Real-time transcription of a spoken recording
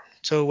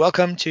So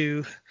welcome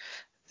to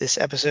this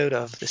episode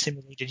of the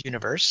Simulated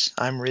Universe.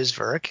 I'm Riz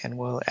Verk, and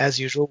as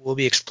usual, we'll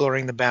be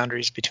exploring the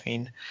boundaries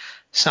between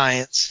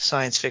science,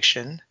 science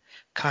fiction,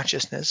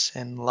 consciousness,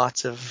 and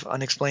lots of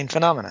unexplained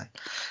phenomena.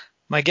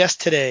 My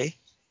guest today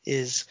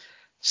is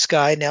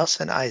Sky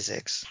Nelson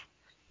Isaacs.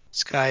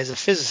 Sky is a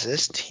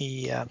physicist.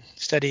 He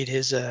got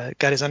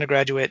his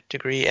undergraduate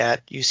degree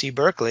at UC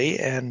Berkeley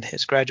and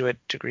his graduate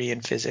degree in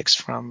physics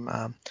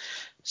from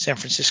San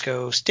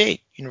Francisco State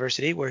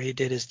University, where he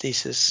did his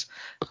thesis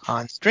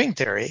on string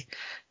theory.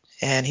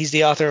 And he's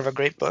the author of a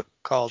great book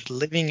called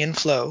Living in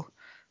Flow,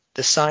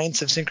 The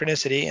Science of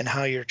Synchronicity and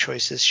How Your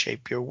Choices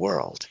Shape Your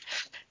World.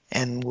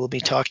 And we'll be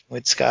talking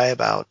with Sky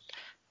about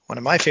one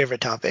of my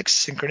favorite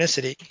topics,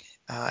 synchronicity,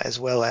 as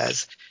well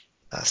as,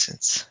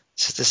 since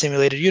it's a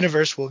simulated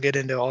universe, we'll get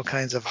into all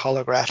kinds of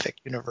holographic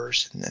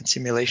universe and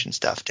simulation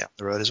stuff down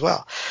the road as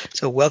well.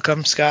 So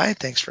welcome, Sky.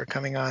 Thanks for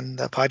coming on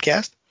the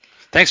podcast.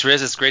 Thanks,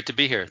 Riz. It's great to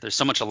be here. There's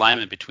so much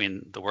alignment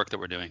between the work that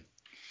we're doing.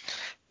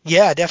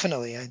 Yeah,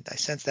 definitely. I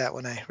sensed that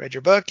when I read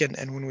your book and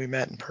when we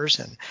met in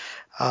person.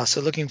 So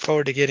looking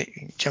forward to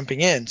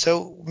jumping in.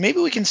 So maybe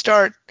we can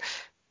start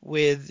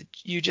with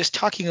you just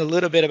talking a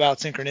little bit about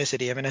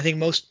synchronicity. I mean, I think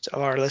most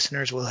of our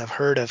listeners will have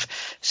heard of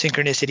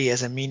synchronicity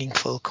as a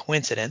meaningful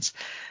coincidence,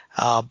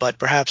 but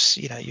perhaps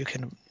you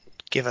can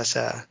give us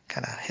a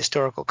kind of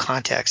historical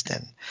context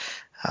and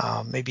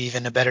maybe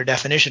even a better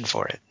definition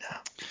for it.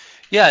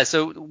 Yeah,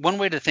 so one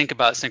way to think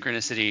about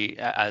synchronicity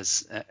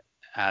as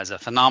a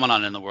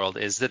phenomenon in the world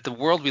is that the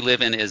world we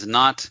live in is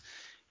not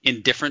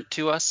indifferent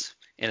to us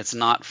and it's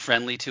not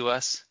friendly to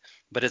us,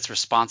 but it's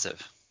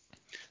responsive.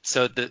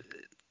 So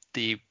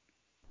the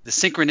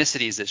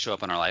synchronicities that show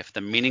up in our life,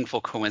 the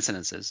meaningful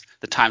coincidences,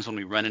 the times when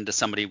we run into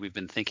somebody we've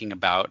been thinking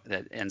about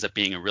that ends up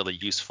being a really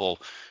useful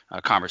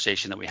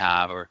conversation that we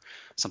have or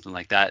something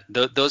like that,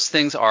 those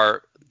things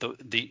are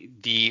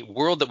the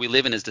world that we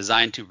live in is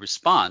designed to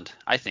respond,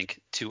 I think,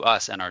 to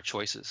us and our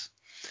choices.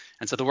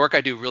 And so the work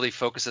I do really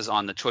focuses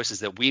on the choices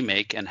that we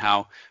make and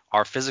how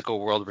our physical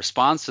world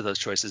responds to those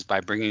choices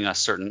by bringing us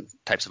certain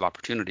types of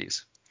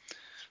opportunities.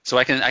 So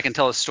I can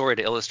tell a story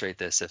to illustrate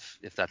this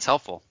if that's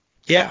helpful.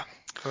 Yeah,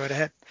 go right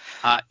ahead.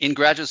 In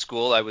graduate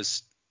school, I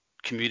was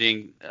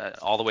commuting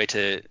all the way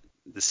to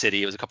the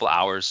city. It was a couple of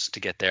hours to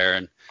get there,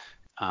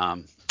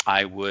 and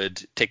I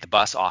would take the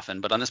bus often.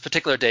 But on this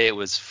particular day, it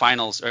was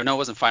finals, or no, it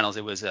wasn't finals.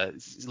 It was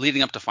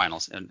leading up to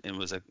finals, and it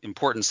was an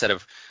important set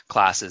of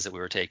classes that we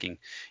were taking.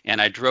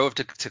 And I drove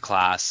to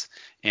class,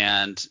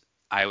 and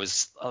I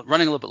was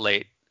running a little bit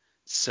late.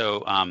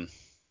 So,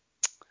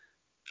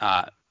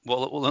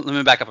 let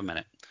me back up a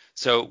minute.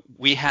 So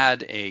we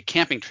had a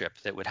camping trip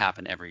that would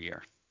happen every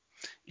year.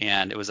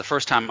 And it was the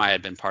first time I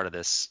had been part of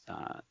this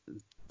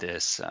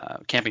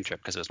camping trip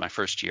because it was my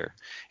first year.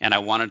 And I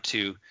wanted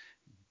to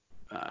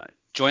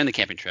join the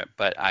camping trip,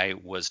 but I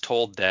was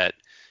told that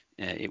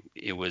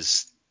it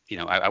was,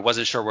 I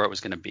wasn't sure where it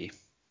was going to be.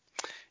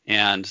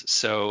 And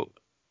so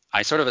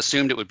I sort of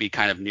assumed it would be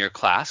kind of near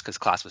class because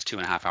class was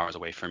 2.5 hours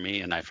away from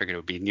me. And I figured it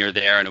would be near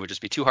there and it would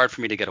just be too hard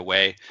for me to get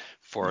away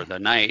for the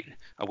night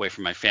away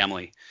from my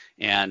family.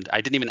 And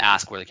I didn't even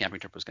ask where the camping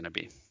trip was going to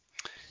be.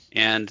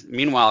 And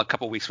meanwhile, a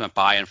couple of weeks went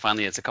by, and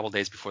finally it's a couple of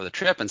days before the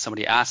trip, and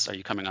somebody asked, "Are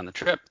you coming on the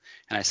trip?"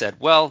 And I said,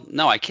 "Well,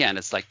 no, I can't.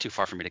 It's like too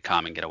far for me to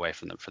come and get away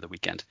for the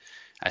weekend."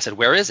 I said,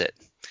 "Where is it?"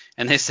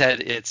 And they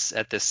said, "It's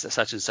at this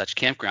such and such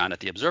campground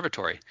at the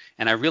observatory."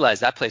 And I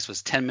realized that place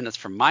was 10 minutes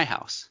from my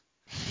house.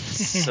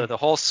 So the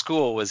whole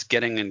school was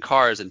getting in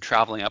cars and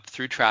traveling up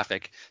through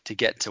traffic to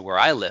get to where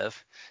I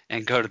live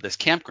and go to this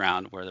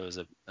campground where there was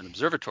an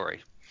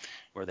observatory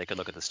where they could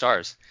look at the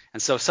stars. And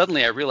so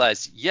suddenly I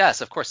realized, yes,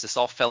 of course, this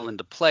all fell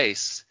into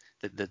place.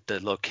 The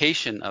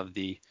location of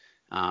the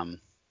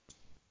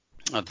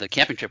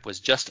camping trip was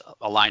just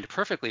aligned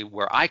perfectly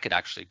where I could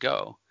actually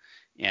go.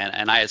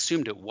 And I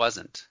assumed it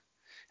wasn't.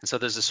 And so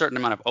there's a certain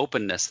amount of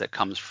openness that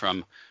comes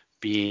from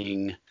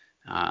being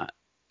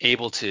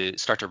able to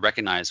start to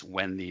recognize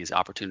when these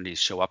opportunities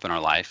show up in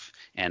our life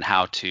and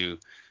how to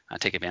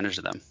take advantage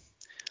of them.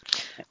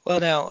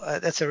 Well, now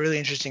that's a really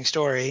interesting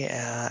story,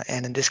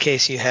 and in this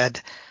case, you had,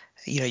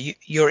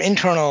 your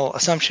internal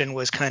assumption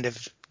was kind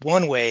of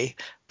one way,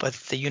 but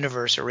the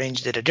universe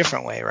arranged it a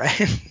different way, right?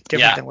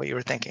 Different than what you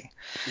were thinking.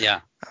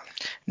 Yeah.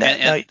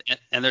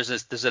 And there's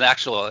an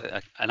actual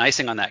an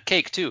icing on that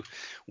cake too,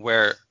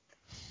 where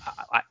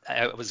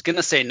I was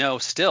gonna say no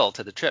still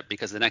to the trip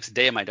because the next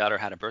day my daughter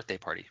had a birthday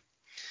party,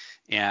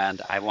 and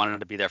I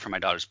wanted to be there for my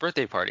daughter's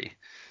birthday party.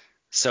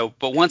 So,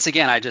 but once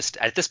again,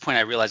 at this point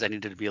I realized I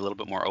needed to be a little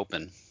bit more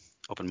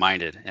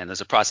open-minded. And there's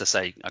a process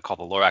I call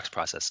the Lorax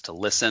process, to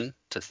listen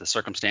to the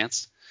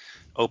circumstance,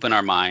 open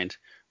our mind,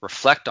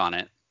 reflect on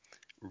it,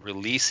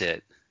 release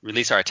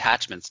our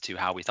attachments to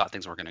how we thought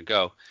things were going to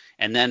go,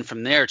 and then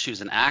from there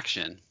choose an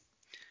action.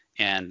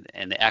 And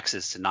the X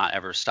is to not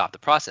ever stop the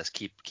process.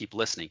 Keep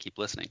listening.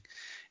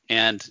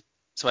 And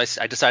so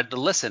I decided to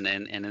listen.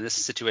 And in this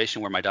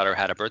situation where my daughter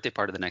had a birthday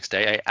party the next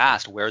day, I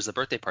asked, where's the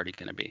birthday party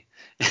going to be?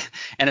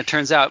 And it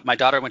turns out my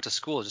daughter went to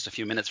school just a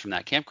few minutes from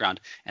that campground,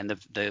 and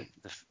the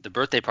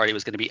birthday party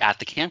was going to be at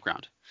the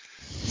campground.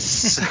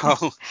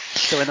 So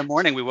in the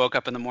morning, we woke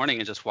up in the morning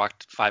and just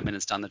walked 5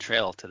 minutes down the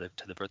trail to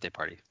the birthday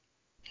party.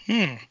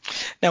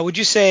 Now, would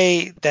you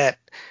say that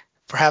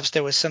perhaps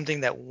there was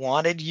something that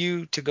wanted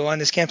you to go on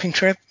this camping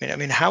trip? I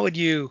mean, how would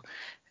you?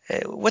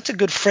 What's a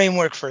good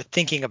framework for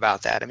thinking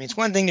about that? I mean, it's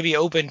one thing to be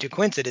open to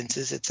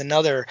coincidences. It's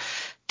another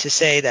to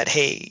say that,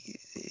 hey,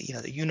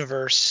 the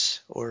universe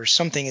or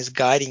something is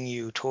guiding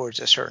you towards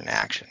a certain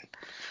action.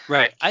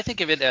 Right. I think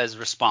of it as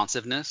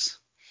responsiveness.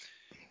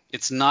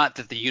 It's not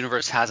that the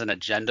universe has an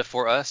agenda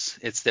for us.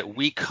 It's that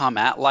we come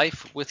at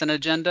life with an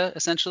agenda,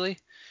 essentially,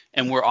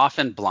 and we're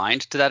often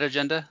blind to that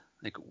agenda.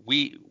 Like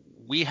we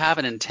have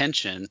an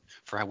intention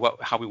for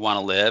how we want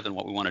to live and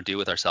what we want to do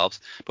with ourselves,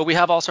 but we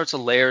have all sorts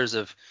of layers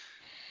of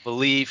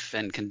belief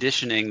and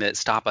conditioning that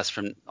stop us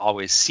from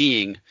always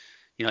seeing.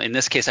 In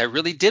this case, I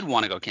really did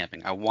want to go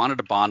camping. I wanted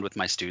to bond with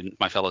my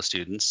fellow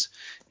students,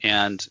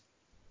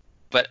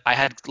 but I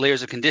had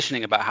layers of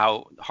conditioning about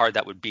how hard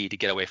that would be to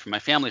get away from my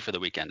family for the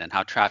weekend, and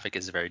how traffic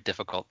is very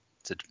difficult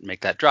to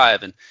make that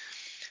drive.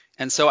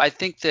 And so I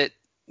think that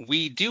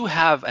we do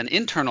have an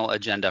internal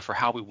agenda for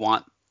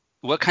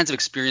what kinds of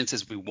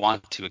experiences we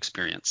want to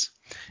experience.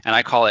 And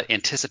I call it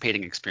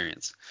anticipating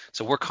experience.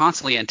 So we're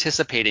constantly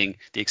anticipating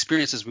the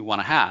experiences we want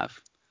to have.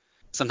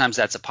 Sometimes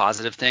that's a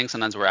positive thing.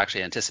 Sometimes we're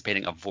actually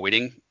anticipating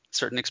avoiding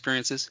certain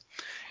experiences.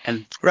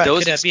 And Right.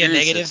 those Could that be a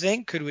negative experiences,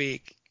 thing?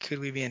 Could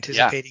we be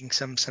anticipating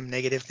some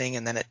negative thing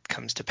and then it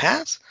comes to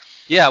pass?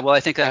 yeah, well, I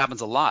think that happens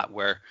a lot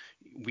where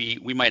we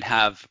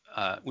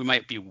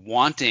might be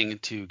wanting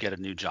to get a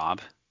new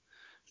job,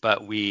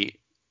 but we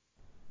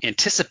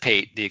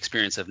anticipate the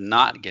experience of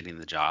not getting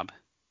the job.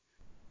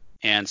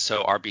 And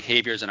so our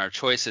behaviors and our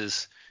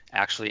choices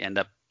actually end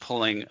up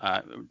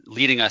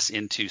leading us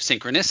into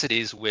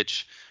synchronicities,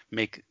 which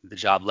make the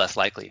job less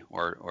likely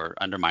or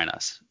undermine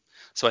us.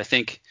 So I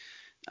think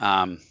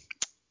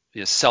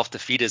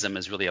self-defeatism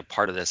is really a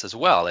part of this as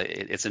well.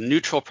 It's a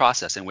neutral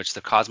process in which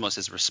the cosmos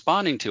is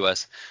responding to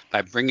us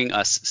by bringing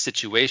us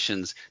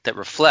situations that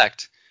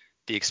reflect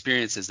the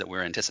experiences that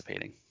we're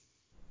anticipating.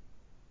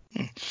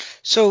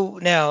 So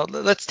now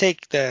let's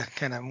take the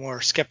kind of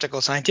more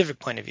skeptical scientific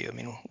point of view. I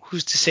mean,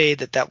 who's to say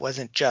that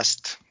wasn't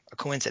just a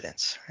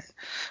coincidence? Right?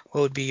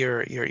 What would be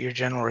your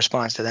general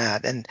response to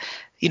that? And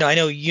I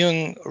know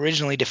Jung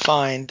originally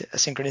defined a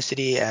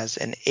synchronicity as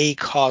an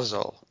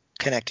acausal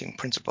connecting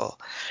principle,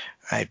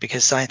 right?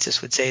 Because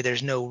scientists would say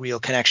there's no real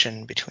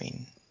connection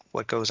between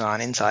what goes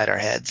on inside our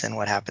heads and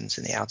what happens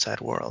in the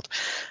outside world.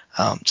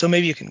 So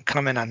maybe you can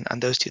comment on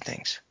those two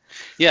things.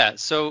 Yeah.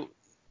 So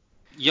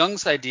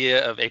Jung's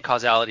idea of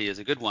acausality is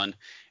a good one.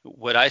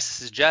 What I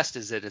suggest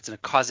is that it's a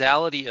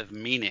causality of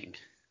meaning,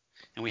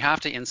 and we have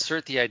to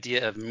insert the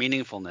idea of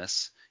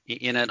meaningfulness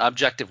in an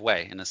objective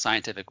way, in a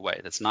scientific way.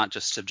 That's not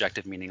just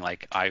subjective meaning,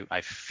 like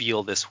I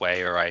feel this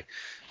way, or I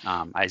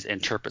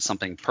interpret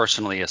something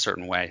personally a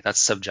certain way. That's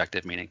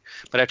subjective meaning.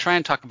 But I try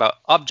and talk about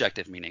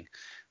objective meaning.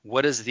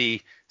 What is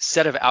the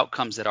set of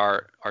outcomes that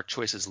our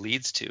choices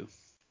leads to?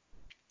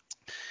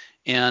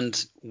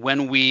 And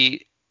when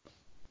we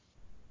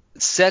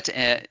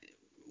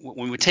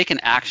when we take an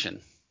action,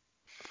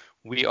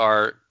 we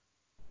are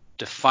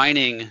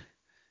defining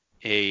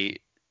a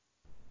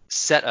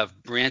set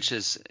of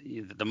branches.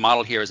 The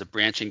model here is a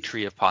branching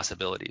tree of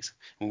possibilities.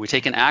 When we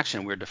take an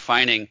action, we're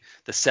defining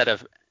the set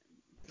of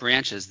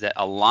branches that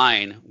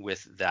align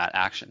with that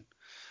action.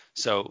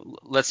 So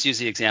let's use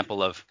the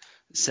example of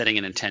setting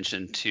an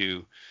intention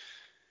to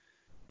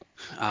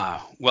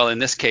in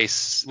this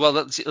case,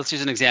 let's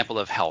use an example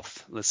of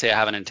health. Let's say I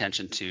have an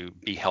intention to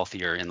be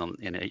healthier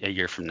in a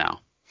year from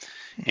now.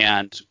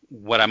 And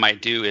what I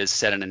might do is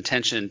set an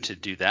intention to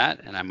do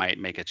that, and I might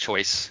make a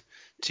choice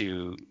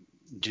to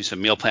do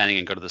some meal planning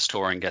and go to the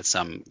store and get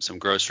some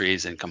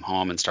groceries and come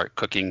home and start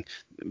cooking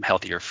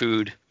healthier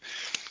food.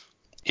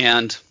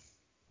 And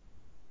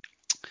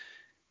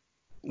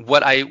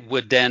what I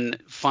would then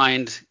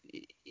find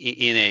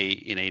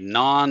in a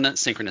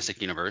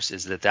non-synchronistic universe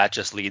is that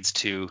just leads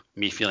to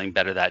me feeling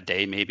better that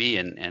day, maybe,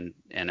 and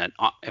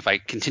if I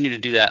continue to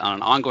do that on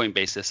an ongoing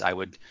basis, I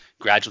would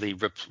gradually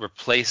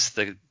replace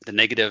the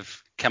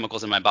negative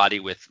chemicals in my body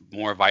with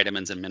more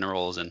vitamins and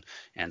minerals, and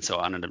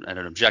so at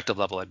an objective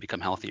level, I'd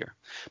become healthier.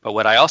 But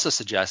what I also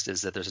suggest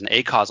is that there's an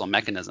acausal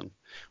mechanism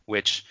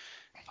which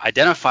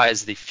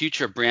identifies the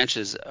future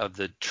branches of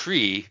the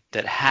tree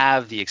that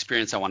have the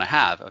experience I want to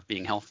have of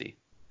being healthy.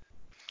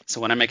 So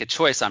when I make a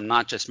choice, I'm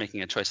not just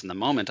making a choice in the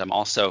moment, I'm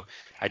also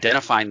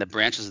identifying the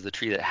branches of the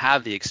tree that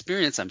have the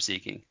experience I'm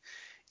seeking.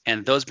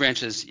 And those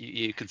branches,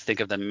 you could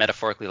think of them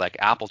metaphorically like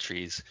apple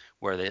trees,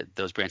 where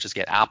those branches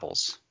get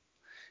apples,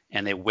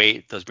 and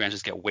those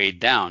branches get weighed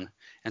down.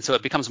 And so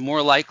it becomes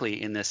more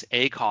likely in this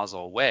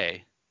acausal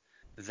way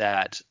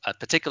that a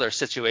particular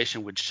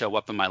situation would show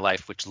up in my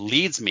life which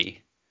leads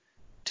me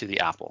to the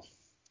apple.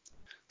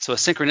 So a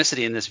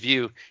synchronicity in this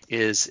view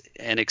is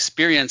an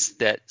experience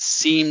that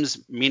seems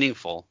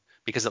meaningful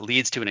because it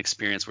leads to an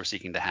experience we're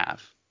seeking to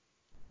have.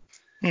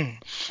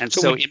 And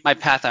so in my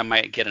path, I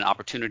might get an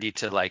opportunity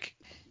to like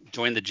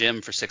join the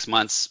gym for 6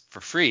 months for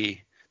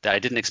free that I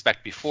didn't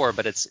expect before,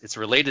 but it's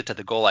related to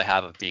the goal I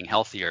have of being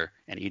healthier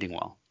and eating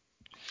well.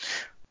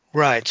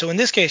 Right. So in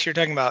this case, you're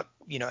talking about,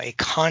 a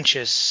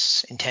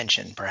conscious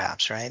intention,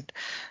 perhaps, right?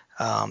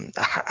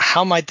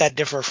 How might that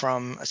differ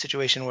from a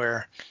situation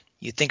where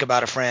you think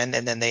about a friend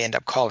and then they end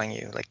up calling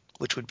you, like,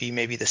 which would be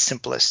maybe the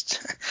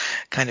simplest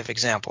kind of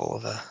example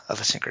of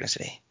a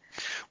synchronicity?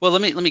 Well,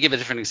 let me give a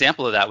different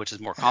example of that, which is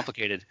more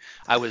complicated.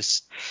 I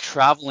was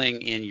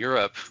traveling in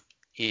Europe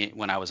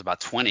when I was about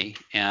 20,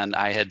 and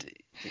I had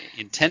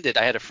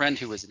a friend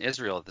who was in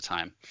Israel at the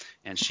time,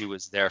 and she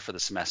was there for the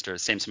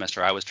same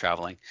semester I was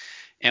traveling.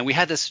 And we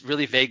had this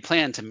really vague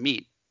plan to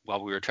meet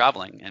while we were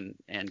traveling,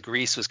 and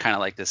Greece was kind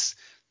of like this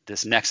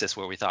nexus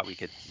where we thought we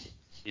could,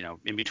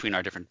 in between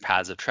our different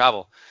paths of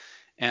travel.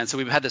 And so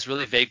we had this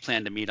really vague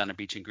plan to meet on a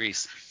beach in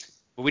Greece.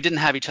 But we didn't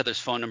have each other's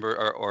phone number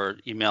or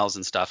emails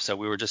and stuff, so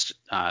we were just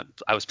I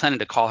was planning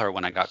to call her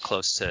when I got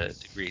close to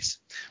Greece.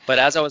 But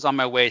as I was on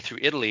my way through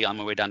Italy, on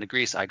my way down to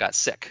Greece, I got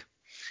sick,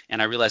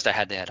 and I realized I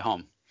had to head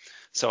home.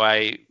 So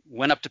I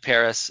went up to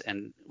Paris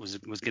and was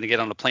going to get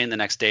on a plane the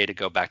next day to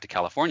go back to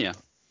California.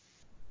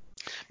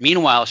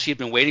 Meanwhile, she had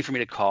been waiting for me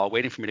to call,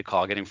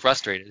 getting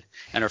frustrated,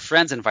 and her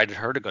friends invited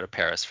her to go to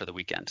Paris for the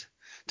weekend,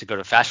 to go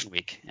to Fashion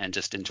Week and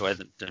just enjoy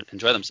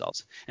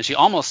themselves. And she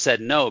almost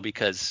said no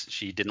because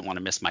she didn't want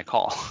to miss my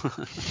call.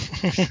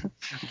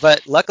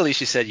 But luckily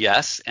she said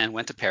yes and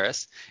went to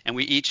Paris. And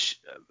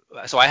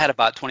so I had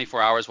about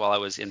 24 hours while I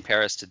was in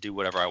Paris to do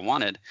whatever I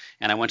wanted.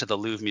 And I went to the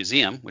Louvre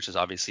Museum, which is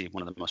obviously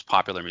one of the most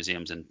popular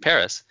museums in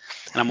Paris.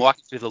 And I'm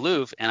walking through the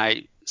Louvre and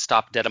I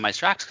stop dead in my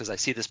tracks because I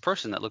see this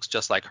person that looks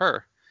just like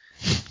her.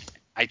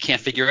 I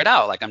can't figure it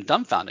out. Like, I'm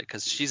dumbfounded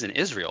because she's in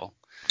Israel.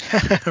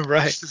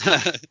 Right.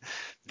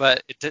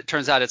 But it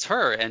turns out it's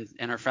her, and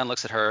her friend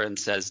looks at her and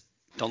says,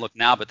 "Don't look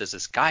now, but there's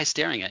this guy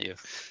staring at you."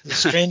 A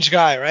strange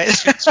guy, right?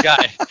 Strange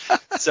guy.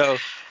 So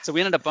we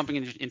ended up bumping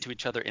into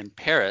each other in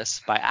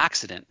Paris by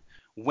accident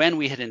when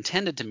we had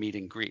intended to meet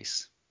in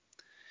Greece.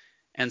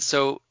 And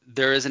so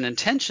there is an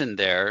intention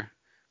there,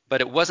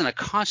 but it wasn't a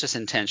conscious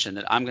intention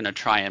that I'm going to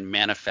try and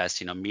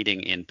manifest,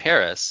 meeting in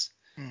Paris,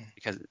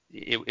 because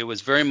it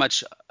was very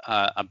much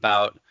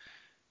about,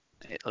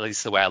 at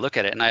least the way I look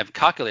at it, and I have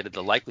calculated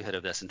the likelihood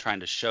of this and trying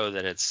to show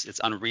that it's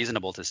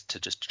unreasonable to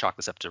just chalk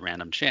this up to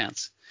random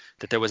chance,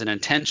 that there was an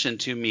intention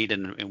to meet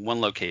in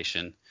one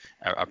location,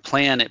 a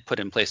plan it put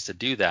in place to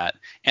do that,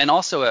 and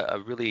also a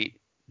really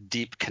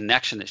deep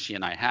connection that she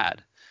and I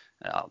had.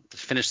 To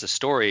finish the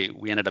story,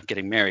 we ended up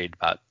getting married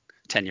about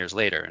 10 years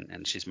later,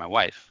 and she's my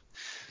wife.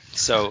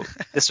 So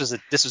this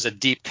was a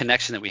deep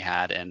connection that we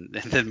had, and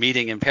the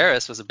meeting in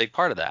Paris was a big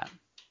part of that.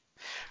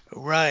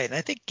 Right. And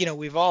I think,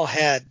 we've all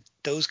had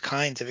those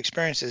kinds of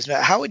experiences.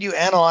 Now, how would you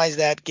analyze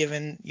that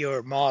given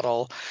your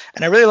model?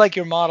 And I really like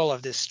your model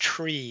of this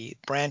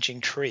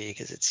branching tree,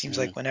 because it seems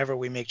like whenever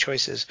we make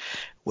choices,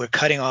 we're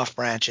cutting off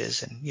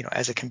branches. And,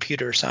 as a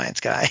computer science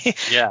guy,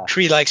 yeah.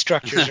 tree-like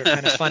structures are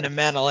kind of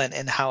fundamental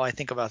in how I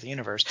think about the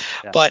universe.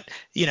 Yeah. But,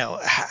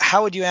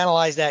 how would you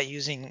analyze that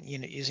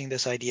using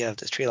this idea of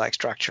this tree-like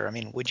structure? I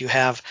mean, would you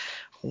have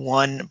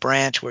one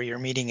branch where you're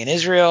meeting in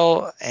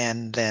Israel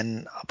and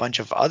then a bunch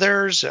of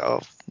others,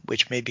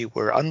 which maybe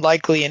were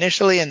unlikely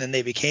initially and then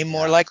they became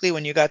more likely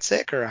when you got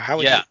sick? Or how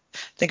would you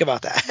think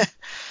about that?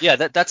 Yeah,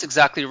 that's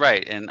exactly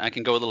right. And I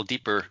can go a little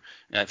deeper,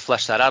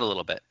 flesh that out a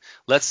little bit.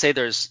 Let's say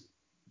there's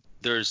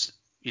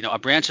a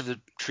branch of the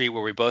tree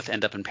where we both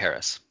end up in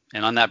Paris.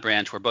 And on that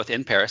branch, we're both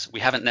in Paris. We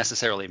haven't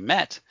necessarily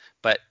met,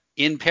 but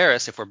in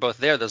Paris, if we're both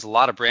there's a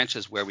lot of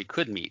branches where we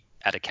could meet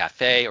at a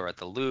cafe or at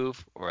the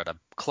Louvre or at a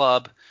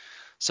club.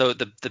 So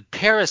the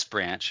Paris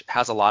branch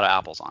has a lot of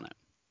apples on it.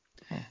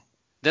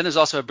 Then there's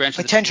also a branch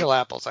of potential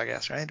apples, I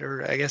guess, right?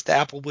 Or I guess the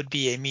apple would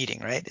be a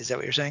meeting, right? Is that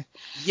what you're saying?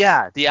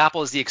 Yeah, the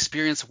apple is the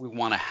experience we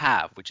want to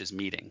have, which is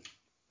meeting.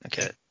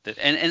 Okay.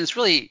 And it's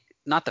really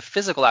not the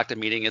physical act of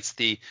meeting, it's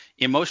the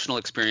emotional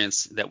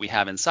experience that we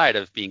have inside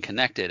of being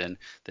connected, and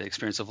the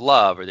experience of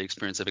love or the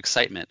experience of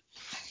excitement.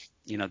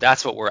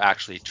 That's what we're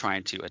actually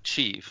trying to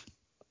achieve.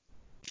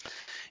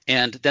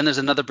 And then there's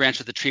another branch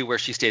of the tree where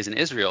she stays in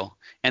Israel.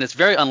 And it's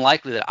very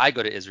unlikely that I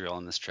go to Israel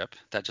on this trip.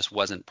 That just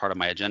wasn't part of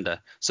my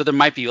agenda. So there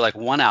might be like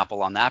one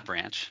apple on that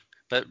branch,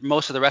 but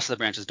most of the rest of the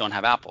branches don't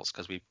have apples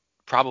because we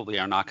probably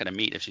are not going to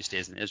meet if she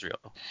stays in Israel.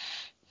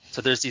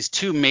 So there's these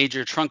two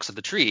major trunks of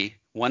the tree,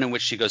 one in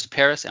which she goes to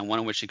Paris and one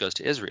in which she goes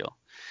to Israel.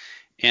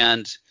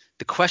 And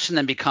the question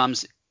then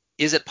becomes,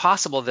 is it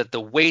possible that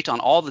the weight on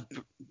all the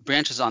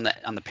branches on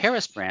the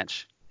Paris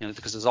branch,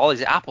 because there's all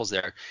these apples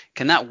there,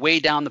 can that weigh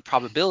down the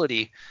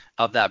probability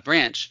of that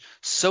branch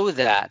so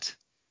that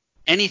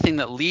anything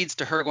that leads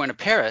to her going to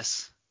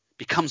Paris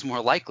becomes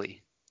more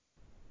likely?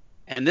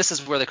 And this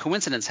is where the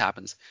coincidence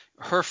happens.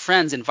 Her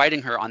friends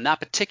inviting her on that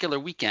particular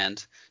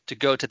weekend to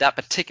go to that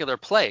particular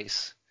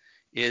place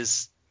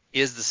is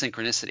the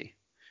synchronicity.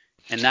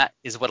 And that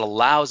is what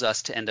allows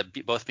us to end up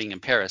both being in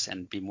Paris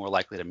and be more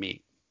likely to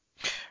meet.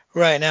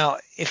 Right. Now,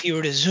 if you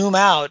were to zoom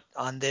out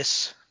on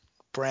this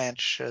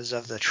branches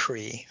of the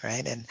tree,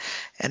 right?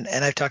 And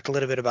I've talked a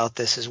little bit about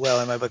this as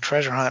well in my book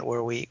Treasure Hunt,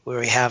 where we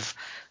have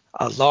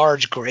a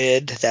large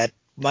grid that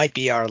might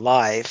be our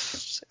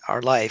life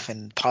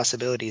and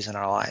possibilities in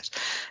our lives.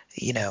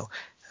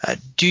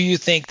 Do you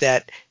think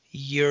that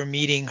your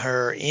meeting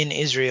her in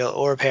Israel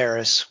or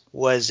Paris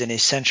was an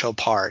essential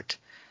part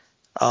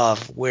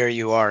of where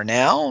you are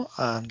now,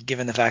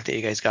 given the fact that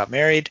you guys got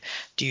married?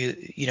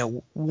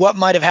 What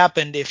might have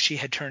happened if she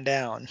had turned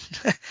down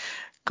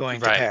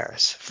going to Right.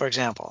 Paris, for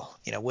example?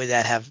 Would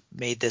that have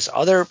made this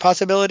other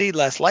possibility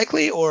less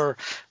likely, or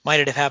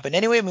might it have happened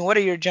anyway? I mean, what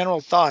are your general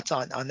thoughts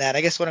on that?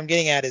 I guess what I'm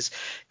getting at is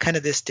kind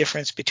of this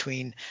difference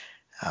between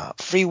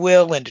free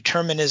will and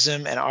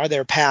determinism, and are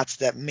there paths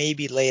that may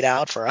be laid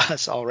out for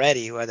us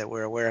already, whether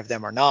we're aware of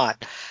them or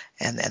not,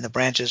 and the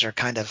branches are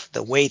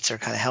the weights are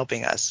kind of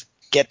helping us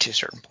get to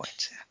certain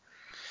points.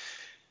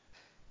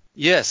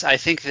 Yes, I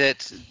think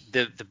that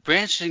the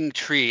branching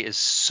tree is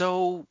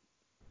so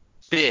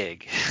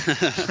big.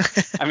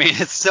 I mean,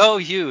 it's so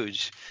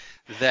huge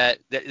that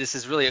this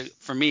is really,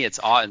 for me, it's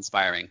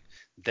awe-inspiring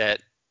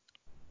that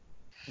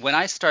when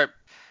I start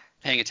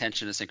paying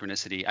attention to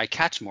synchronicity, I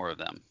catch more of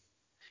them.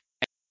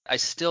 I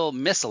still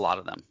miss a lot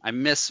of them. I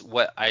miss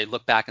what I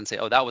look back and say,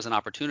 oh, that was an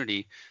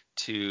opportunity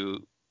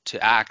to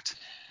act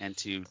and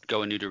to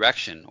go a new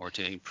direction, or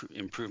to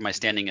improve my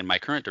standing in my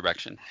current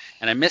direction,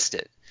 and I missed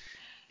it.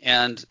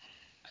 And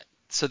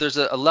so there's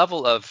a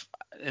level of,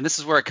 and this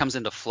is where it comes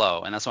into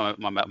flow, and that's why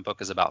my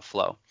book is about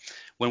flow.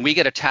 When we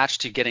get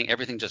attached to getting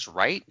everything just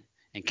right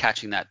and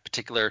catching that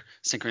particular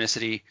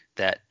synchronicity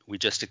that we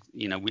just,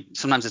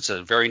 sometimes it's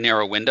a very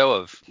narrow window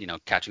of,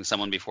 catching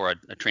someone before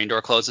a train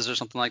door closes or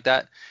something like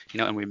that,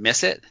 and we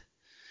miss it.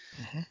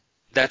 Mm-hmm.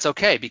 That's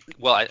okay.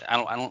 Well,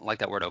 I don't like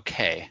that word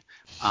okay.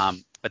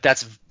 But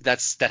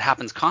that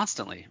happens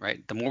constantly,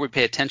 right? The more we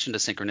pay attention to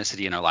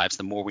synchronicity in our lives,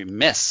 the more we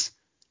miss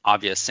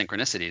obvious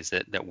synchronicities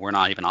that were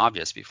not even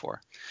obvious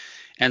before.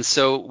 And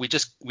so we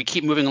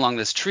keep moving along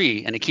this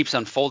tree, and it keeps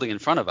unfolding in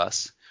front of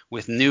us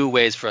with new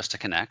ways for us to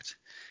connect.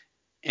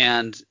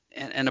 And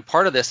a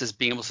part of this is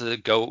being able to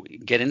go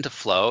get into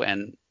flow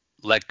and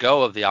let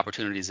go of the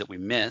opportunities that we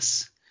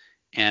miss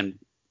and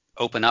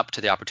open up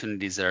to the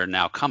opportunities that are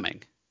now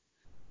coming.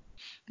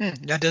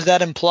 Now, does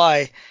that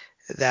imply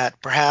that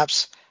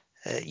perhaps,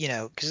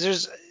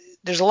 because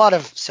there's a lot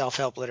of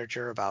self-help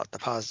literature about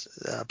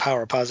the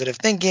power of positive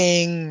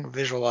thinking,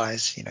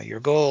 visualize, your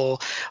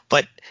goal,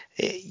 but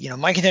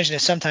my contention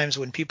is sometimes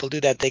when people do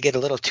that, they get a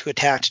little too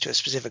attached to a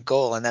specific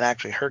goal, and that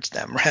actually hurts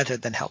them rather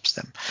than helps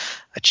them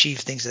achieve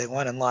things they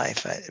want in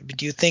life.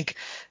 Do you think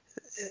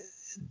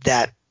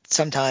that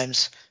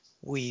sometimes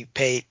we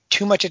pay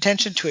too much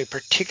attention to a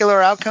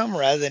particular outcome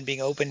rather than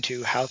being open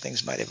to how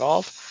things might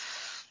evolve?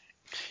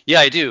 Yeah,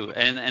 I do.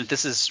 And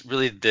this is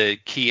really the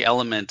key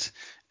element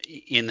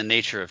in the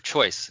nature of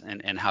choice,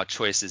 and how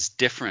choice is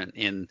different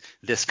in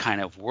this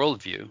kind of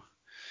worldview.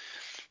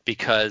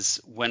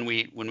 Because when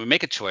we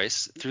make a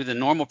choice through the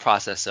normal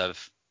process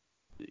of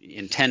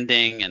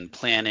intending and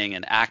planning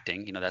and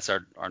acting, that's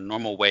our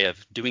normal way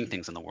of doing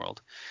things in the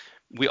world,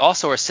 we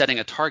also are setting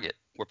a target.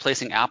 We're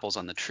placing apples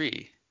on the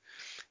tree.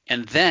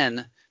 And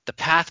then the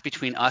path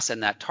between us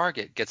and that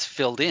target gets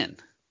filled in.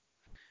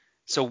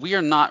 So we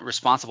are not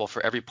responsible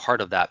for every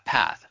part of that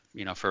path,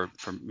 for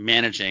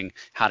managing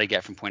how to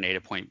get from point A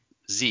to point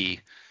Z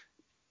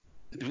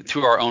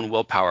through our own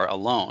willpower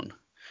alone.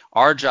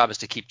 Our job is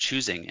to keep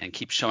choosing and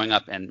keep showing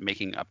up and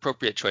making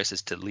appropriate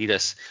choices to lead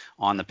us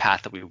on the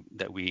path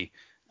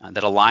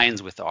that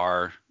aligns with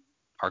our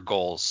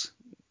goals,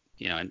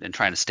 and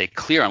trying to stay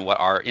clear on what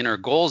our inner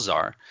goals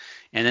are,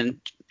 and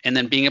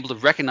then being able to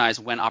recognize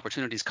when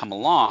opportunities come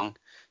along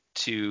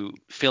to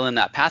fill in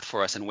that path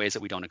for us in ways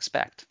that we don't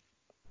expect.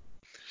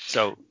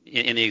 So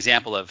in the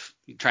example of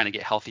trying to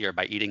get healthier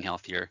by eating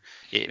healthier,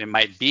 it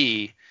might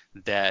be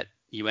that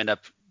you end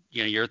up,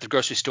 you're at the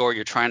grocery store,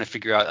 you're trying to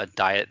figure out a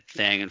diet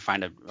thing and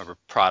find a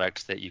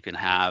product that you can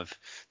have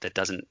that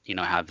doesn't,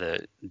 have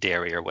the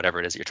dairy or whatever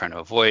it is that you're trying to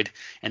avoid.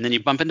 And then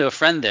you bump into a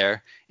friend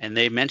there, and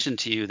they mention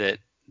to you that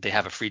they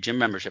have a free gym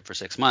membership for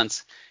 6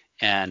 months,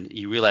 and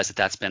you realize that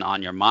that's been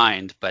on your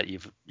mind, but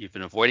you've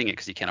been avoiding it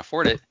because you can't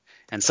afford it.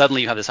 And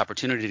suddenly you have this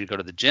opportunity to go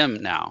to the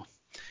gym now.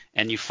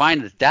 And you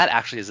find that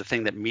actually is the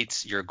thing that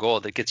meets your goal,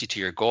 that gets you to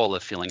your goal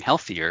of feeling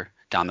healthier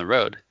down the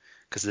road.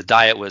 Because the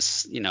diet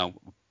was,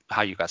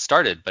 how you got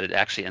started, but it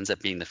actually ends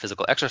up being the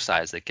physical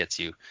exercise that gets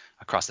you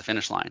across the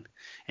finish line.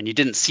 And you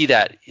didn't see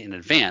that in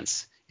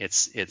advance.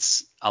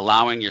 It's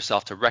allowing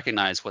yourself to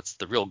recognize what's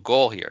the real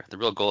goal here. The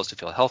real goal is to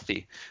feel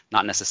healthy,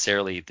 not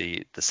necessarily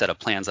the set of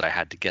plans that I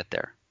had to get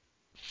there.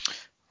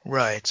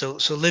 Right. So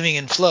living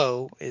in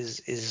flow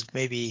is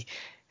maybe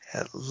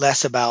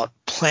less about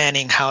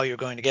planning how you're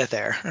going to get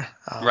there.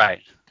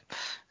 Right.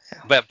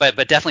 Yeah.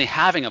 But definitely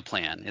having a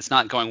plan. It's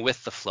not going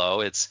with the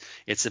flow. And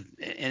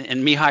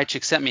Mihai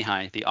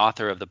Csikszentmihalyi, the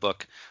author of the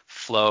book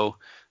Flow,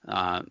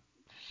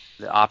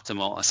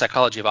 a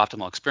psychology of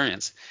optimal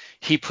experience,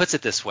 he puts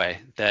it this way,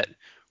 that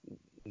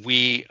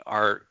we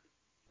are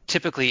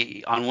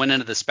typically on one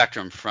end of the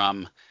spectrum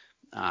from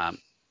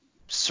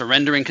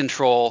surrendering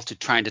control to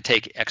trying to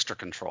take extra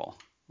control.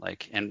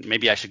 And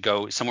maybe I should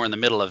go somewhere in the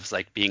middle of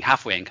being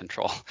halfway in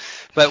control.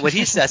 But what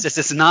he says is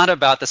it's not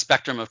about the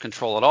spectrum of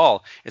control at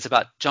all. It's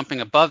about jumping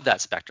above that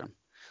spectrum,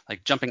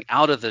 jumping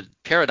out of the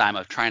paradigm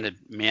of trying to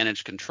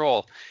manage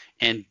control.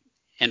 And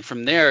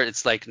from there,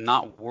 it's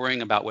not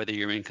worrying about whether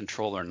you're in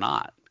control or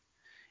not,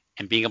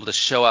 and being able to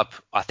show up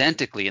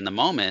authentically in the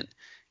moment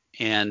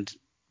and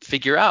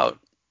figure out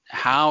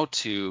how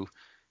to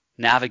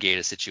navigate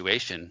a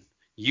situation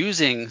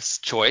using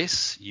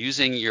choice,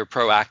 using your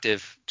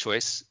proactive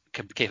choice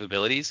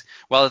capabilities,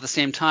 while at the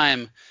same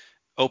time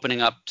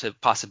opening up to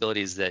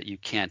possibilities that you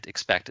can't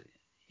expect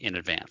in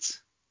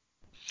advance.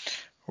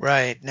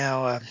 Right.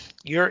 Now,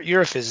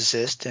 you're a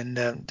physicist, and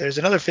there's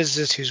another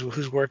physicist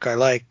whose work I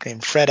like,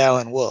 named Fred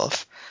Alan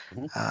Wolf,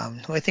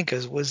 who I think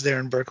was there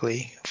in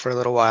Berkeley for a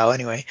little while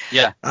anyway.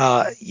 Yeah.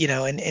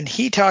 And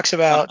he talks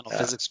about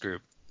fundamental physics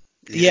group.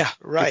 Yeah,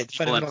 right.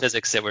 People in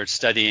physics that were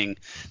studying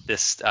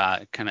this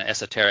kind of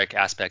esoteric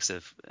aspects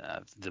of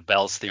the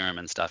Bell's theorem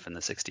and stuff in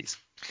the 60s.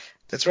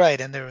 That's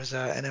right. And there was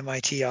an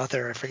MIT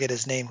author, I forget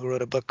his name, who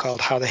wrote a book called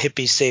How the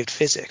Hippies Saved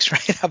Physics,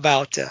 right?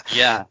 About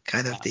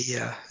kind of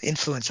the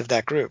influence of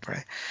that group,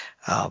 right?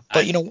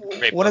 Great book.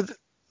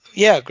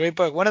 Great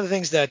book. One of the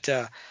things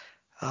that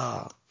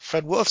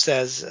Fred Wolf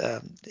says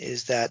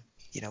is that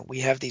we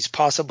have these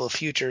possible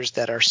futures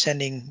that are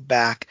sending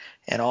back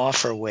an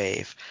offer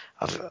wave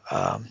of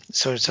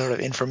sort of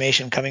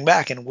information coming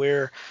back, and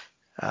we're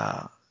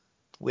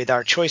with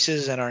our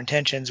choices and our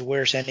intentions,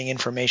 we're sending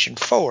information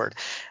forward,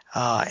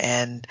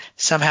 and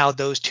somehow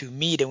those two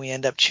meet, and we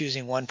end up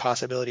choosing one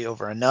possibility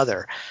over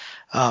another.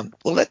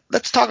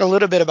 Let's talk a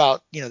little bit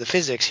about the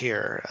physics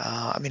here.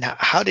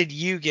 How did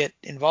you get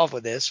involved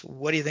with this?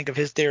 What do you think of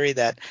his theory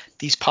that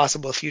these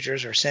possible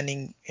futures are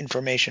sending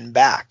information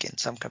back in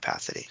some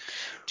capacity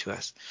to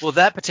us? Well,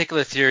 that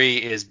particular theory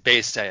is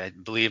based, I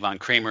believe, on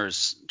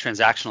Cramer's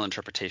transactional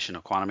interpretation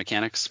of quantum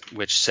mechanics,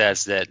 which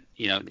says that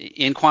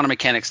in quantum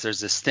mechanics there's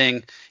this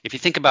thing. If you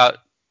think about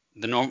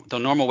the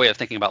normal way of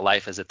thinking about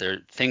life is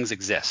that things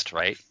exist,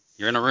 right?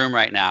 You're in a room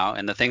right now,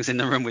 and the things in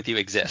the room with you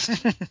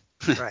exist.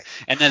 Right.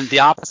 And then the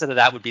opposite of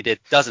that would be that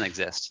it doesn't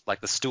exist.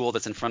 Like the stool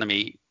that's in front of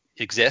me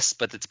exists,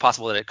 but it's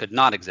possible that it could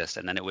not exist,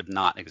 and then it would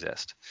not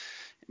exist.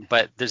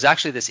 But there's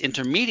actually this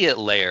intermediate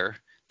layer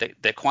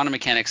that quantum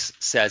mechanics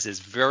says is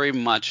very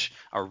much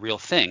a real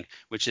thing,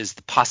 which is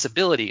the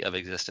possibility of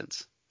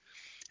existence.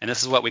 And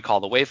this is what we call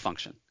the wave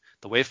function.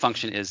 The wave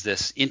function is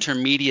this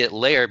intermediate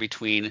layer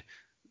between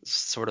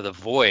sort of the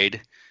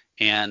void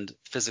and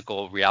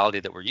physical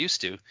reality that we're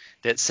used to,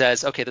 that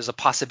says, okay, there's a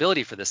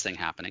possibility for this thing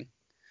happening,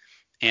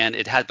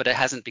 but it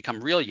hasn't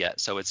become real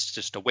yet, so it's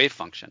just a wave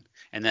function.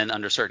 And then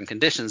under certain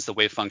conditions, the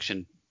wave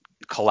function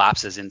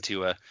collapses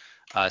into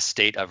a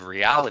state of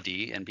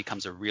reality and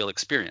becomes a real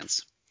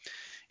experience.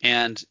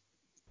 And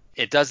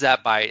it does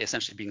that by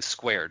essentially being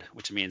squared,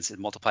 which means it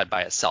multiplied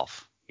by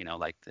itself,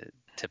 like the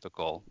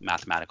typical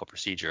mathematical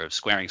procedure of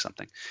squaring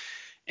something.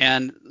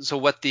 And so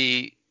what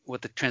the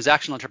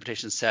transactional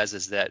interpretation says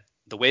is that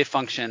the wave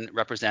function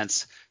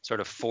represents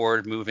sort of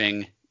forward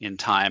moving in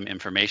time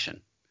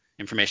information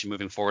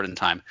moving forward in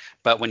time.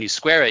 But when you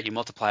square it, you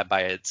multiply it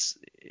by its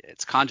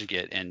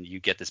conjugate, and you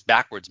get this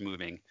backwards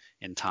moving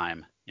in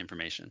time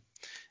information.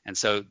 And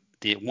so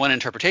the one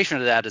interpretation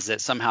of that is that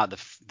somehow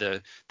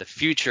the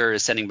future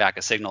is sending back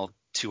a signal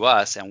to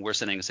us, and we're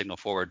sending a signal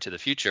forward to the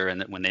future, and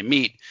that when they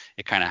meet,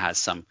 it kind of has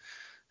some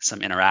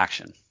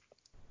interaction.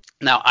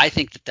 Now, I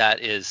think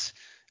that is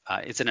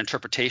it's an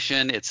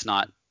interpretation. It's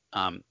not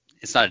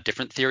a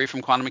different theory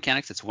from quantum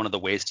mechanics. It's one of the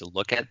ways to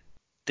look at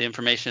the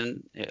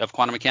information of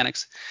quantum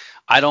mechanics.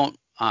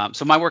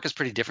 So my work is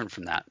pretty different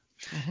from that.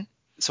 Mm-hmm.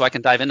 So I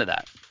can dive into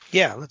that.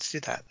 Yeah, let's do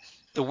that.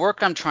 The work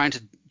I'm trying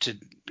to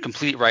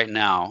complete right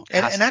now.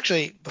 And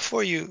actually,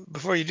 before you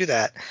do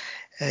that,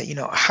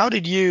 how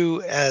did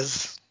you,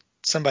 as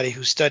somebody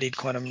who studied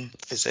quantum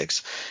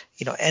physics,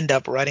 end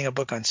up writing a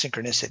book on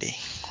synchronicity?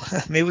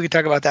 Maybe we could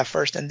talk about that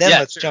first, and then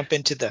let's jump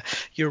into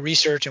your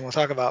research, and we'll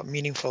talk about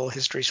meaningful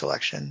history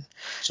selection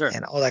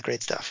and all that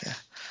great stuff. Yeah.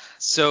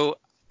 So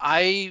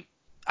I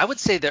would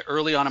say that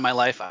early on in my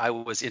life, I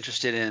was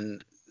interested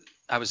in.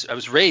 I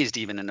was raised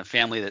even in a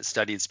family that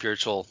studied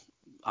spiritual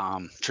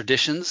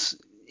traditions,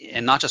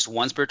 and not just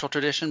one spiritual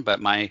tradition, but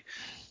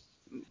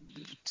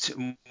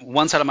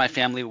one side of my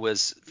family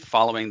was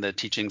following the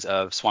teachings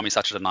of Swami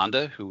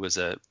Satchidananda, who was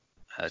a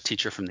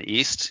teacher from the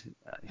East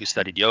who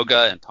studied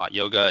yoga and taught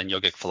yoga and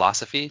yogic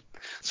philosophy.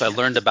 So I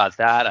learned about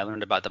that. I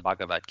learned about the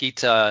Bhagavad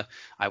Gita.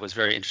 I was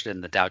very interested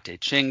in the Tao Te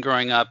Ching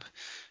growing up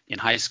in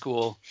high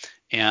school.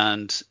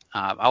 And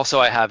also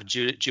I have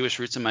Jewish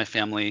roots in my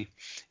family.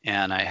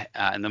 And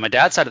then my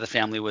dad's side of the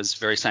family was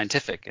very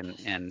scientific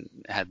and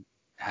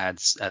had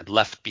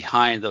left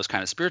behind those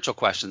kind of spiritual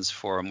questions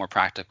for a more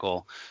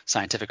practical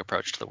scientific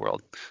approach to the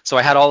world. So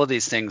I had all of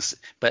these things,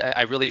 but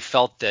I really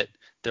felt that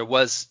there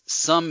was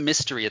some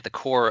mystery at the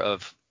core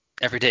of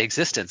everyday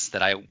existence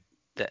that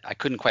I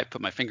couldn't quite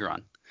put my finger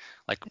on.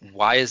 Like,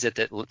 why is it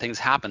that things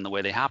happen the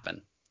way they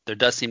happen? There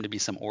does seem to be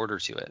some order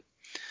to it.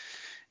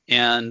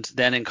 And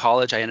then in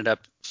college, I ended up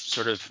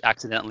sort of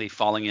accidentally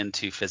falling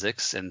into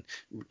physics, and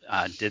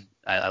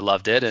I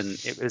loved it, and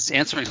it was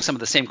answering some of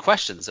the same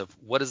questions of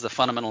what is the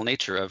fundamental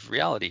nature of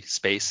reality,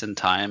 space and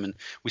time, and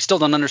we still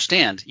don't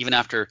understand, even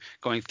after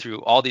going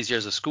through all these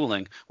years of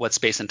schooling, what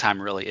space and time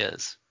really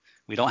is.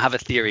 We don't have a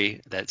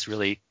theory that's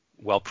really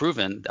well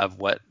proven of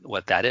what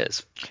that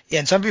is. Yeah,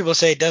 and some people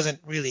say it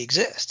doesn't really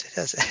exist. It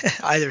has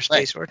either Right.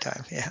 space or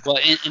time. Yeah. Well,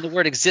 in the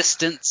word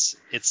existence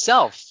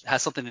itself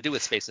has something to do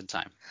with space and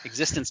time.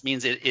 Existence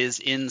means it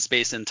is in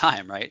space and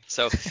time, right?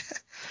 So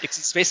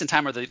space and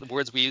time are the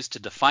words we use to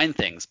define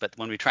things, but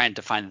when we try and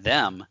define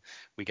them,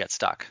 we get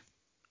stuck.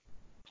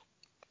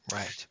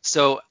 Right.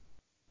 So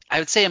I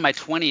would say in my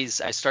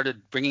 20s, I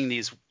started bringing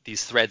these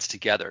threads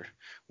together,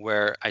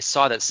 where I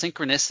saw that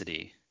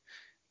synchronicity,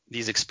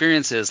 these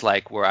experiences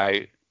like where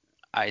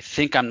I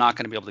think I'm not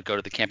going to be able to go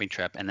to the camping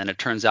trip, and then it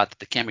turns out that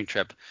the camping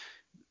trip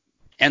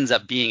ends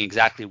up being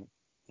exactly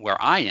where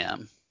I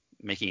am,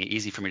 making it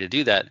easy for me to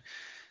do that,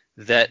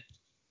 that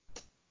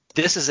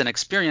this is an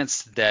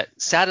experience that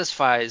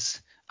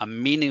satisfies a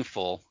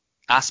meaningful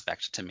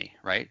aspect to me,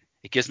 right?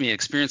 It gives me an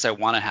experience I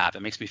want to have.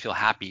 It makes me feel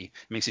happy.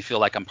 It makes me feel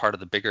like I'm part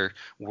of the bigger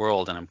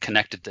world, and I'm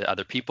connected to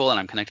other people, and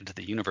I'm connected to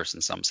the universe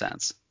in some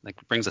sense.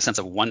 Like, it brings a sense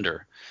of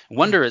wonder.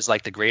 Wonder is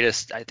like the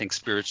greatest, I think,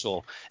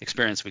 spiritual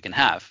experience we can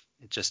have.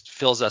 It just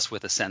fills us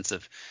with a sense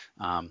of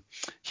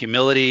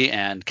humility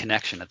and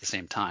connection at the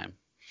same time.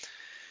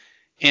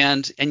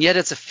 And yet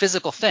it's a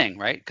physical thing,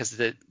 right? Because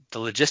the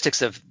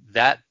logistics of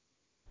that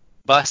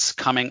bus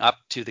coming up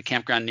to the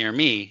campground near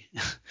me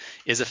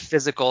is a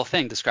physical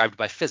thing described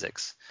by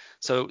physics.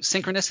 So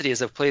synchronicity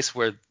is a place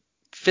where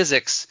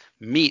physics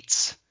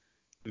meets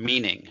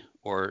meaning,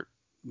 or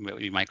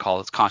what you might call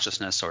it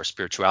consciousness or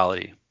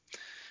spirituality.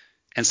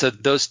 And so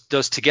those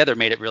together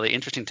made it really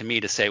interesting to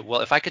me to say,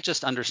 well, if I could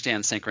just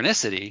understand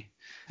synchronicity,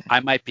 I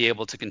might be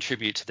able to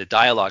contribute to the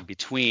dialogue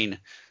between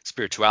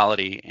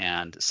spirituality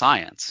and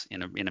science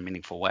in a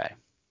meaningful way.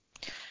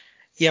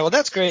 Yeah, well,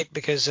 that's great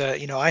because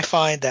I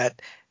find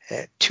that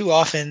too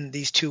often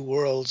these two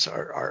worlds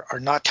are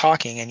not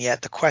talking, and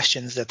yet the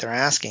questions that they're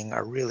asking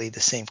are really the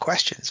same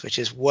questions, which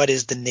is what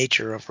is the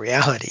nature of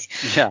reality,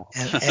 Yeah.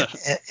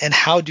 and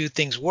how do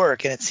things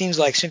work? And it seems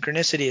like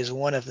synchronicity is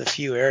one of the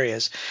few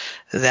areas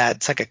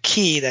that's like a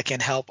key that can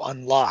help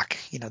unlock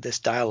this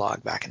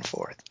dialogue back and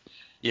forth.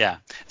 Yeah,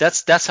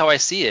 that's how I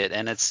see it,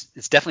 and it's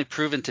definitely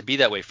proven to be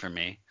that way for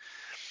me,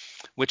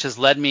 which has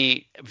led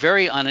me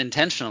very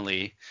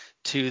unintentionally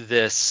to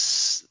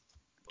this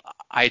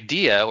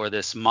idea or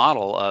this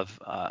model of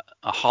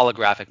a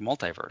holographic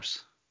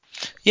multiverse.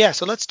 Yeah,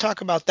 so let's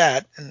talk about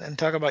that and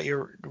talk about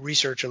your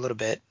research a little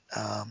bit.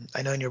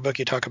 I know in your book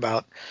you talk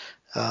about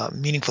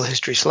meaningful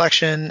history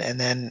selection, and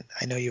then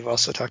I know you've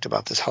also talked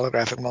about this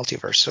holographic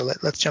multiverse. So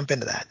let's jump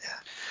into that. Yeah.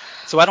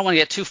 So I don't want to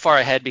get too far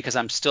ahead because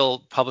I'm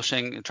still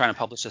trying to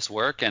publish this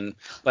work,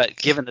 but Okay.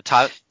 given the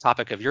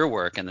topic of your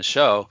work and the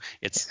show,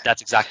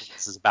 that's exactly what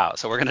this is about.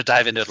 So we're going to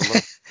dive into it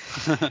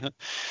a little.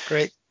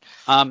 Great.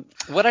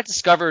 What I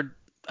discovered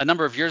a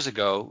number of years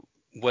ago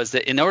was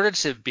that in order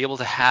to be able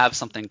to have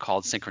something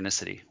called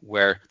synchronicity,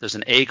 where there's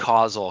an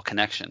acausal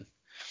connection,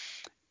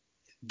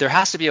 there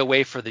has to be a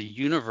way for the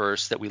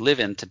universe that we live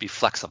in to be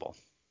flexible.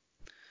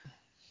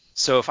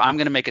 So if I'm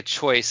going to make a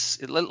choice,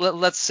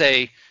 let's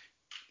say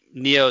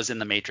Neo's in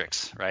the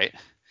Matrix, right?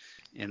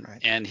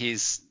 And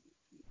he's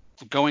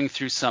going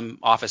through some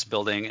office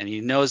building, and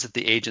he knows that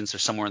the agents are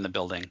somewhere in the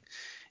building,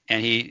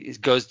 and he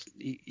goes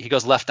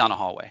left down a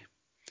hallway,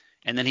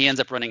 and then he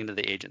ends up running into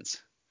the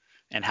agents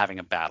and having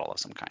a battle of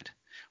some kind.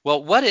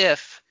 Well, what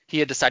if he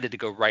had decided to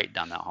go right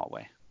down that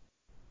hallway?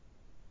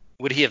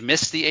 Would he have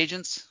missed the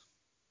agents?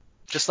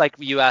 Just like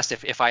you asked,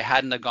 if I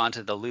hadn't have gone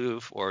to the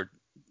Louvre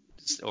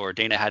or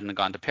Dana hadn't have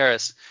gone to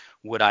Paris,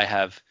 would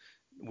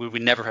we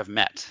never have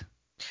met?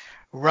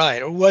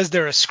 Right. Or was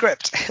there a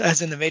script,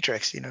 as in the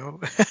Matrix?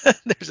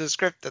 There's a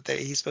script that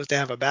he's supposed to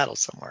have a battle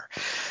somewhere.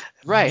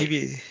 Right.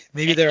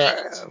 Maybe there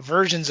are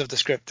versions of the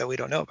script that we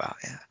don't know about.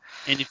 Yeah.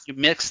 And if you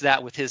mix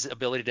that with his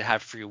ability to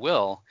have free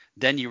will,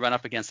 then you run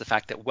up against the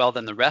fact that, well,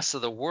 then the rest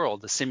of the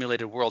world, the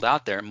simulated world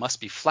out there, must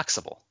be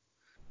flexible.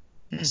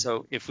 Mm.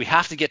 So if we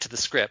have to get to the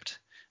script,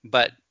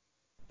 but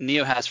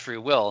Neo has free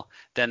will,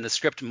 then the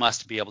script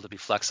must be able to be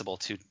flexible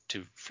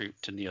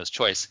to Neo's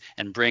choice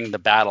and bring the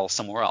battle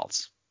somewhere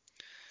else.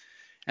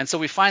 And so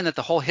we find that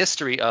the whole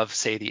history of,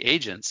 say, the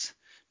agents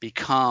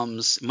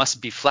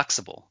must be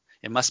flexible.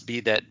 It must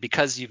be that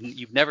because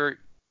you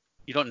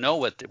don't know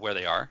where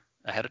they are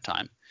ahead of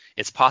time,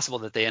 it's possible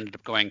that they ended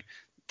up going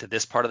to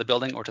this part of the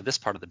building or to this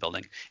part of the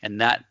building, and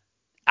that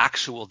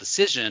actual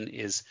decision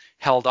is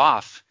held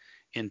off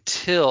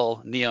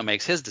until Neo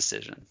makes his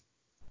decision.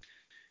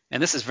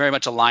 And this is very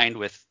much aligned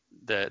with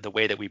the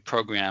way that we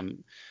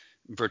program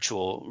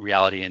virtual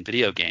reality in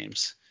video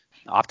games.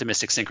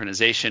 Optimistic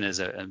synchronization is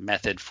a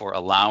method for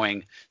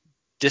allowing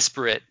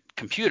disparate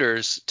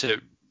computers to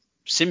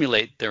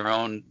simulate their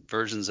own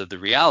versions of the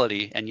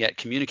reality and yet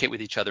communicate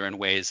with each other in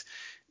ways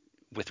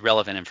with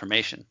relevant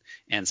information.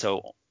 And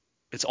so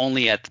it's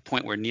only at the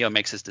point where Neo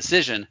makes his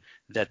decision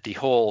that the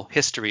whole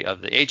history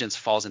of the agents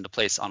falls into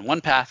place on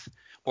one path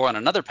or on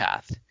another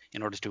path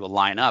in order to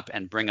align up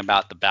and bring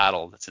about the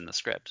battle that's in the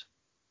script.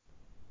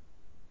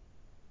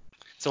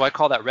 So I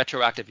call that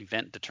retroactive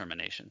event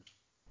determination.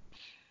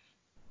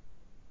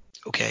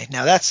 Okay,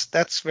 now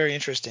that's very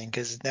interesting,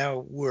 because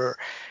now we're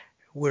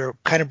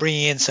kind of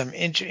bringing in some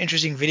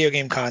interesting video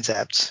game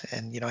concepts,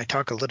 and I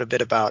talk a little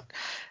bit about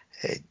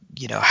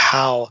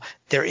how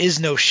there is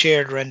no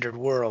shared rendered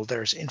world.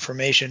 There's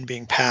information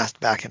being passed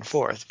back and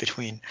forth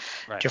between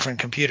different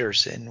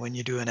computers, and when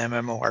you do an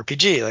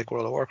MMORPG like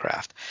World of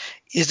Warcraft,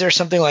 is there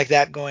something like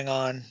that going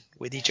on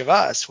with each of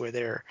us,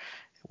 where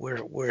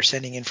we're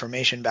sending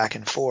information back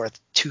and forth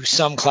to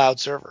some cloud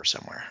server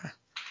somewhere?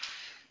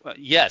 Well,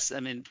 yes. I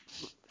mean,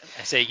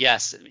 I say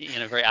yes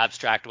in a very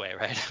abstract way,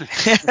 right?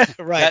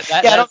 Right.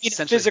 I don't mean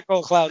a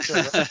physical cloud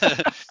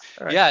server.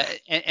 Right. Yeah,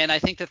 and I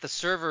think that the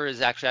server is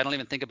actually, I don't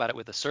even think about it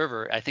with the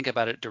server. I think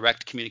about it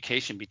direct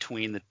communication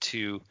between the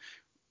two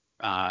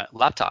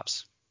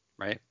laptops,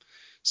 right?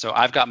 So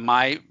I've got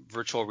my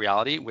virtual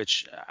reality,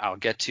 which I'll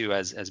get to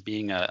as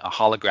being a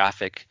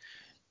holographic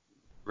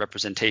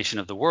representation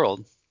of the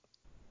world,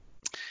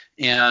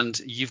 and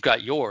you've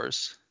got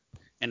yours.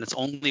 And it's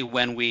only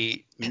when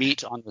we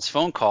meet on this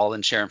phone call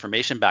and share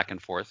information back and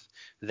forth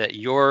that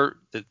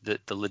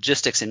the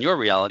logistics in your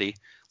reality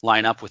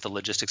line up with the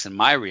logistics in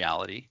my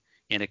reality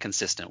in a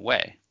consistent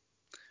way.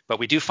 But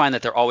we do find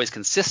that they're always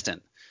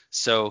consistent.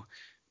 So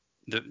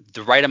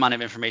the right amount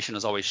of information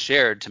is always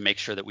shared to make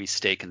sure that we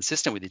stay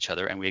consistent with each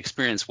other and we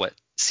experience what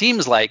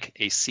seems like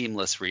a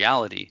seamless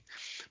reality.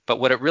 But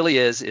what it really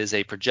is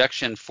a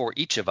projection for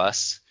each of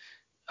us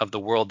of the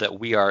world that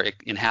we are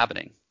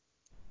inhabiting.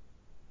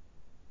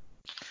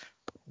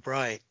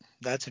 Right.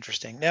 That's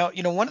interesting. Now,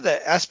 one of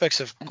the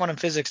aspects of quantum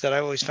physics that I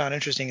always found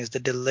interesting is the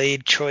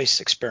delayed choice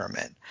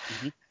experiment.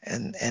 Mm-hmm.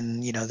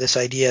 And this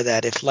idea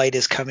that if light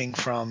is coming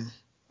from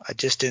a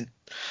distant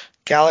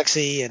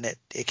galaxy and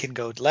it can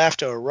go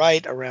left or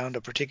right around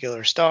a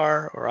particular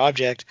star or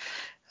object,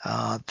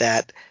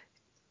 that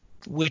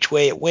which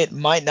way it went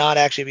might not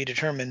actually be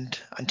determined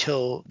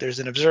until there's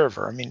an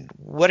observer. I mean,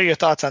 what are your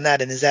thoughts on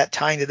that? And is that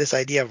tying to this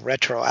idea of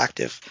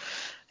retroactive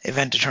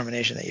event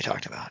determination that you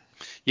talked about?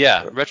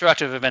 Yeah,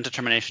 retroactive event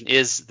determination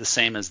is the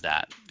same as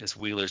that, as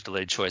Wheeler's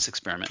delayed choice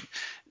experiment.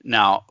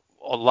 Now,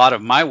 a lot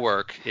of my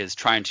work is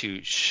trying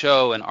to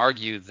show and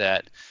argue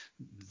that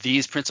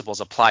these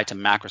principles apply to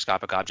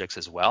macroscopic objects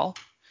as well.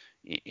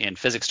 In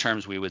physics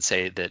terms, we would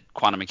say that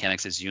quantum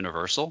mechanics is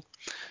universal.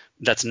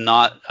 That's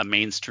not a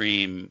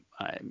mainstream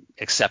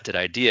accepted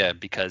idea,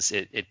 because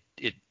it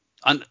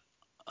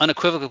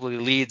unequivocally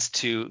leads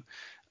to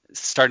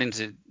starting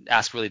to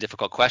ask really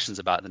difficult questions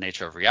about the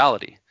nature of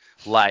reality,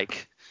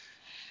 like,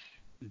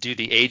 do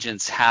the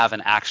agents have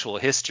an actual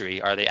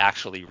history? Are they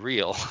actually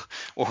real?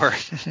 Or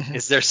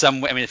is there some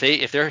way? I mean,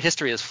 if their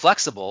history is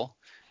flexible,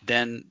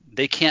 then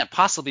they can't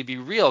possibly be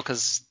real,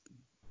 because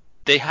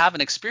they have an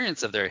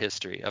experience of their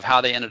history of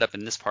how they ended up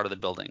in this part of the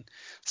building.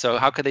 So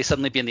how could they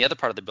suddenly be in the other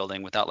part of the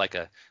building without like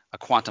a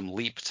quantum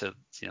leap to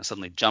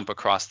suddenly jump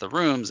across the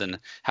rooms and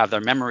have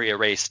their memory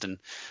erased and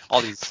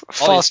all these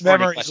false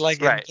memories like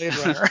in Blade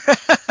Runner?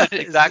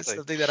 Exactly.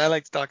 Something that I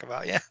like to talk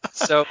about. Yeah.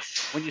 So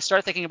when you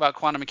start thinking about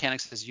quantum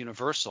mechanics as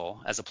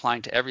universal, as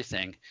applying to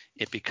everything,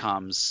 it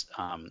becomes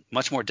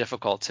much more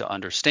difficult to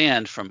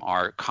understand from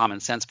our common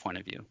sense point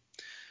of view.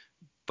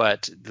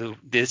 But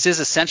this is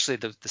essentially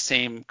the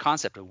same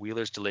concept of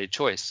Wheeler's delayed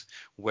choice,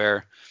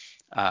 where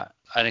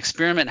an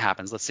experiment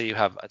happens. Let's say you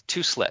have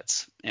two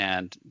slits,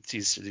 and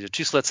these are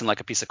two slits in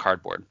like a piece of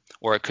cardboard,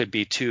 or it could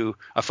be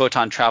a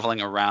photon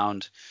traveling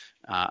around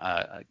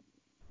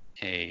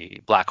a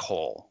black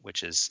hole,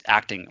 which is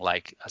acting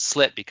like a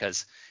slit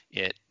because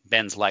it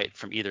bends light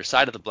from either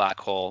side of the black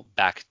hole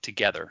back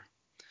together.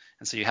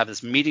 And so you have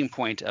this meeting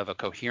point of a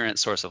coherent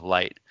source of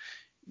light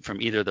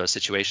from either of those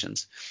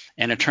situations.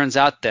 And it turns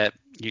out that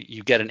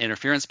you get an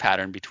interference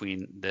pattern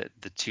between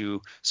the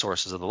two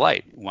sources of the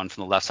light, one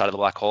from the left side of the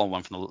black hole and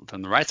one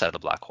from the right side of the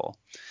black hole.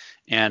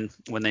 And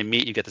when they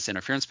meet, you get this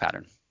interference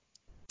pattern.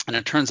 And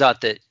it turns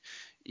out that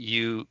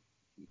you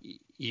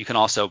can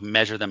also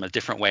measure them a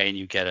different way, and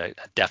you get a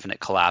definite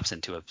collapse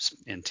into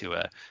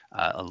a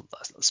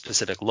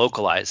specific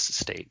localized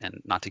state.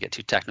 And not to get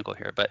too technical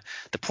here, but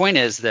the point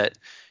is that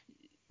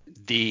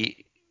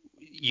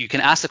you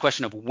can ask the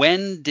question of,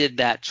 when did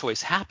that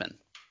choice happen?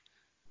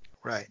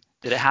 Right.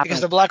 Did it happen?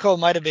 Because the black hole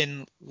might have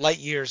been light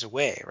years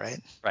away, right?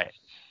 Right.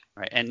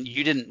 And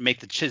you didn't make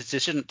the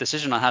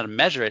decision on how to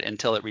measure it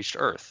until it reached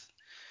Earth.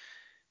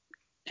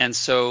 And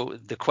so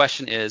the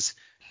question is,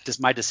 does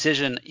my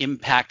decision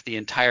impact the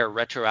entire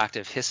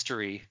retroactive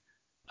history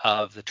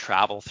of the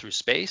travel through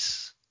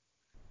space?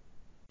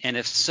 And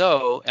if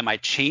so, am I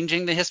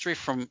changing the history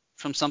from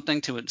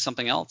something to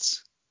something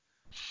else?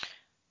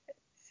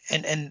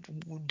 And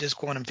does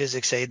quantum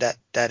physics say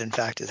that in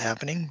fact is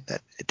happening,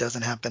 that it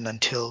doesn't happen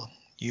until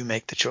you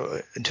make the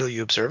choice, until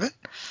you observe it?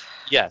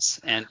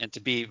 Yes, and to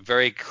be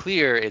very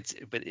clear,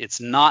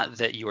 it's not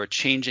that you are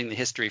changing the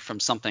history from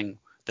something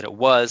that it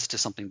was to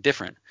something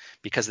different,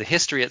 because the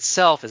history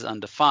itself is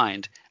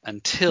undefined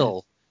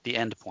until the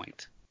end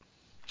point.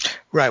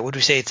 Right. Would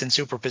we say it's in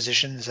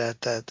superposition? Is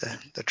that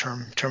the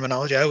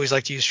terminology? I always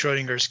like to use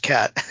Schrodinger's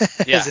cat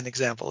as Yeah. an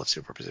example of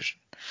superposition.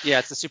 Yeah,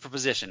 it's the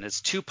superposition.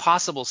 It's two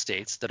possible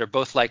states that are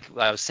both, like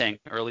I was saying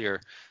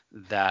earlier,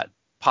 that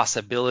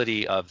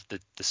possibility of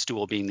the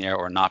stool being there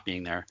or not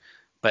being there,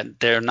 but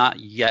they're not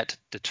yet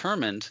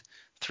determined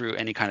through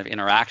any kind of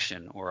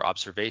interaction or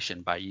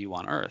observation by you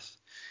on Earth.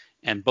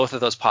 And both of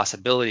those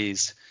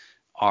possibilities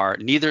are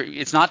neither,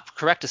 it's not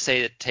correct to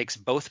say it takes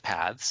both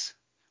paths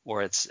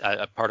or it's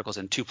particles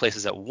in two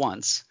places at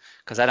once,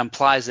 because that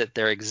implies that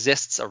there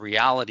exists a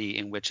reality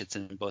in which it's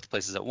in both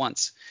places at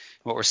once.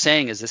 What we're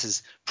saying is this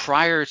is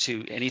prior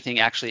to anything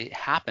actually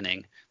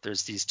happening.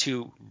 There's these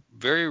two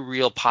very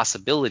real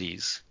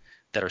possibilities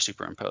that are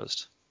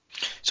superimposed.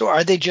 So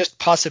are they just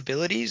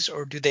possibilities,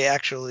 or do they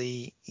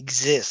actually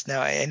exist?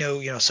 Now, I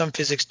know, some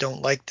physics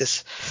don't like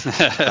this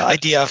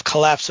idea of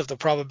collapse of the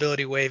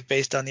probability wave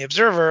based on the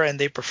observer, and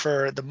they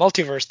prefer the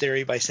multiverse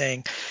theory by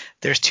saying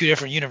there's two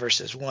different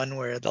universes, one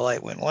where the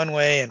light went one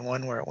way and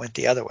one where it went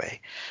the other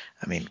way.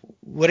 I mean,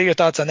 what are your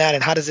thoughts on that,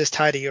 and how does this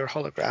tie to your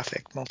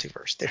holographic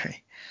multiverse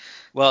theory?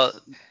 Well,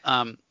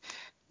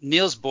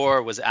 Niels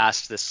Bohr was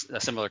asked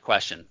a similar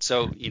question.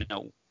 So,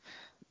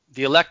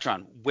 the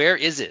electron, where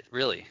is it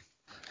really?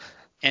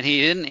 And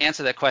he didn't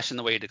answer that question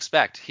the way you'd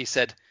expect. He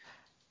said,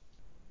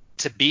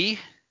 to be?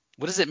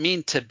 What does it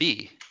mean to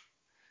be?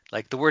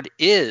 Like the word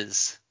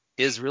is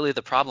really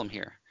the problem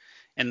here.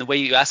 And the way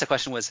you asked the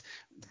question was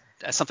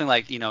something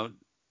like,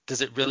 does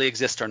it really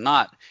exist or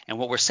not? And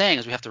what we're saying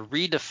is we have to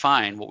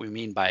redefine what we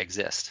mean by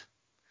exist.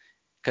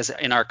 Because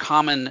in our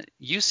common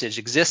usage,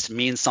 exist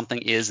means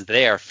something is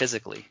there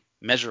physically,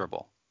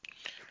 measurable.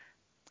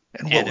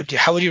 And And if,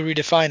 how would you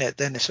redefine it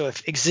then? So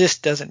if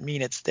exist doesn't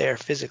mean it's there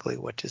physically,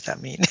 what does that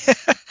mean?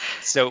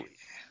 so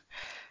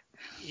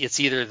it's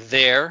either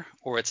there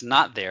or it's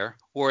not there,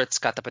 or it's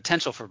got the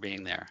potential for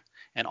being there.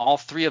 And all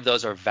three of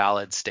those are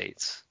valid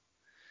states.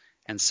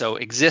 And so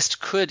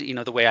exist could,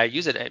 the way I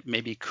use it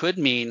maybe could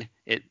mean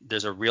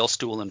there's a real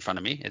stool in front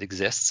of me, it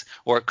exists,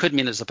 or it could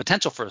mean there's a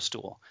potential for a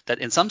stool. That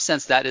in some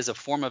sense that is a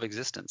form of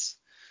existence.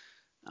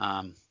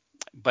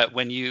 But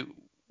when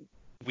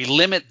we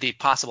limit the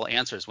possible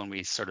answers when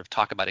we sort of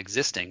talk about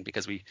existing,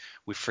 because we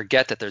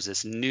forget that there's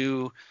this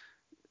new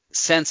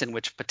sense in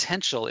which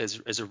potential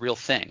is a real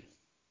thing.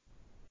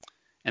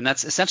 And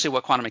that's essentially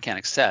what quantum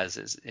mechanics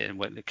says, and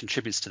what it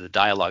contributes to the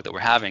dialogue that we're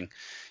having,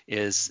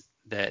 is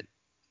that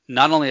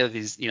not only are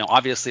these,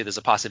 obviously there's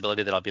a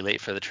possibility that I'll be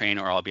late for the train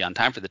or I'll be on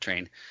time for the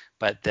train,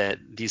 but that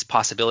these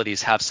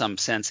possibilities have some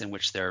sense in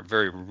which they're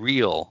very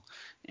real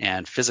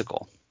and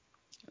physical,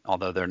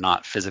 although they're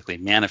not physically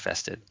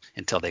manifested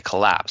until they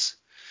collapse.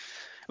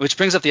 Which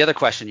brings up the other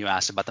question you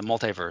asked about the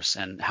multiverse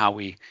and how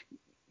we,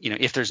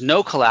 if there's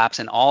no collapse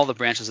and all the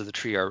branches of the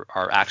tree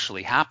are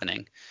actually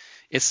happening,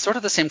 it's sort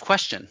of the same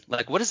question.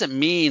 Like, what does it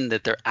mean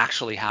that they're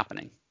actually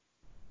happening?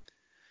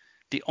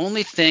 The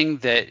only thing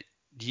that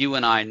you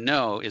and I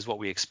know is what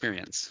we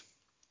experience.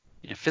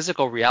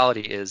 Physical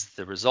reality is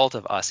the result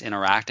of us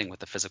interacting with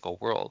the physical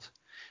world.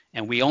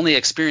 And we only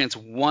experience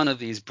one of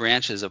these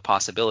branches of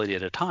possibility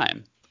at a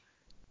time.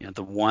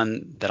 The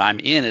one that I'm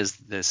in is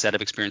the set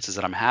of experiences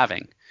that I'm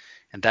having,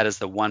 and that is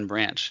the one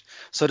branch.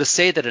 So to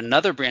say that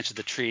another branch of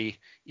the tree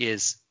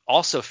is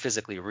also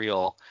physically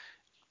real,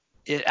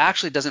 it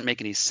actually doesn't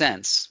make any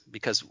sense,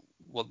 because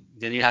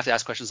then you have to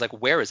ask questions like,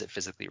 where is it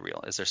physically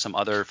real? Is there some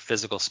other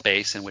physical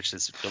space in which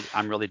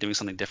I'm really doing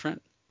something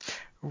different?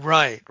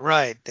 Right.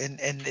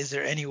 And is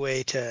there any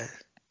way to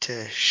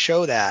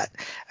show that?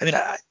 I mean,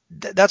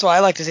 that's why I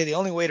like to say the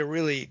only way to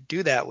really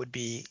do that would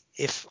be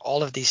if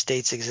all of these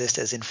states exist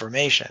as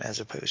information as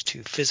opposed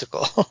to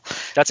physical.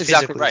 That's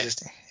exactly physically right.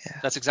 existing. Yeah.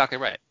 That's exactly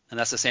right. And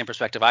that's the same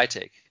perspective I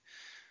take.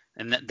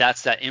 And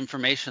that's that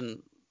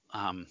information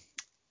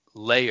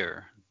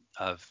layer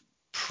of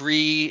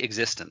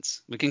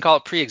pre-existence. We can call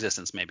it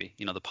pre-existence maybe,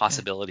 the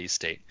possibility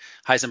state.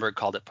 Heisenberg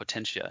called it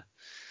potentia.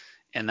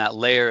 And that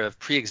layer of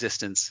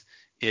pre-existence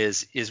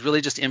is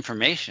really just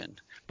information.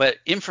 But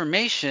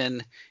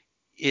information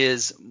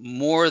is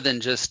more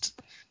than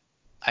just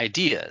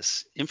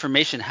ideas.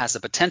 Information has the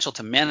potential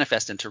to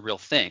manifest into real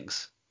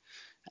things.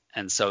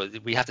 And so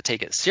we have to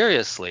take it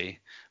seriously,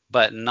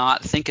 but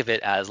not think of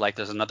it as like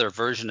there's another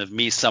version of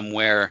me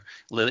somewhere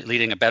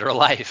leading a better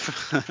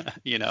life.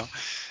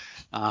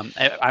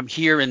 I'm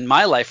here in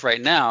my life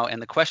right now,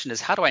 and the question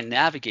is, how do I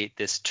navigate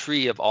this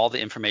tree of all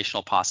the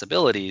informational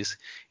possibilities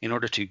in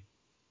order to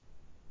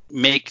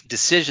make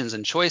decisions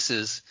and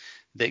choices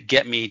that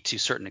get me to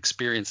certain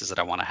experiences that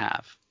I want to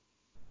have?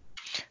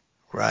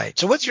 Right.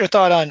 So what's your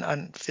thought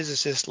on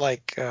physicists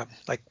like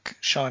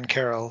Sean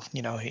Carroll?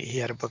 He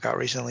had a book out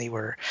recently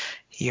where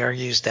he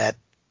argues that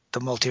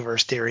the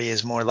multiverse theory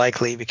is more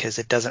likely because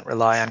it doesn't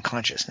rely on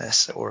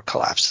consciousness or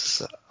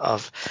collapses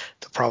of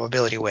the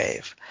probability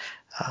wave.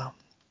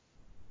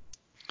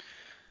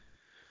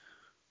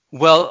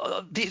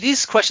 Well,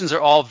 these questions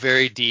are all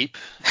very deep.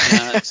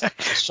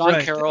 Sean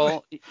Right.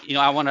 Carroll,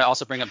 I want to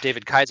also bring up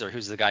David Kaiser,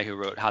 who's the guy who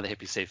wrote How the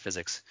Hippies Saved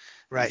Physics.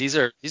 Right. These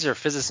are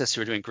physicists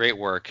who are doing great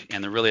work,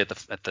 and they're really at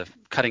the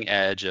cutting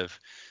edge of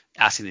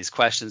asking these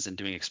questions and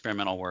doing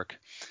experimental work.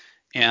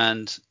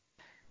 And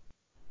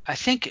I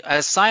think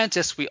as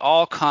scientists, we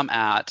all come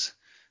at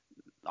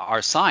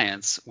our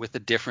science with a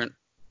different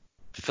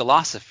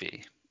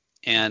philosophy.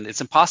 And it's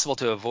impossible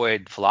to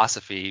avoid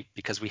philosophy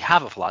because we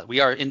have a philosophy. We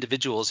are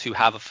individuals who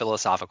have a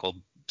philosophical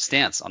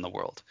stance on the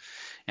world.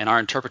 And our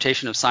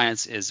interpretation of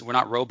science is we're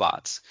not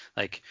robots.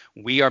 Like,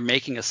 we are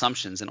making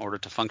assumptions in order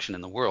to function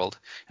in the world.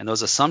 And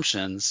those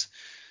assumptions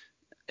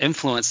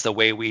influence the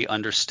way we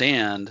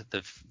understand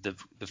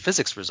the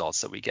physics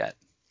results that we get.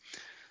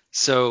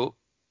 So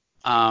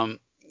I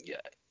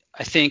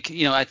think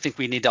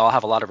we need to all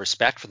have a lot of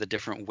respect for the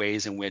different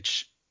ways in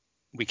which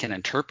we can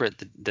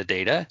interpret the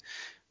data.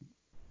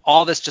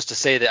 All this just to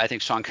say that I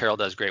think Sean Carroll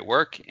does great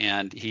work,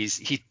 and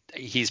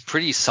he's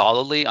pretty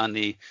solidly on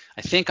the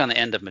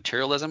end of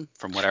materialism,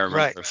 from what I remember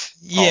of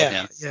Right. all of Yeah.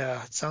 him.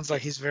 Yeah. It sounds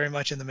like he's very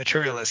much in the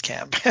materialist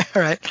camp.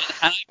 Right.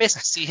 And I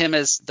basically see him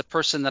as the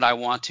person that I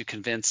want to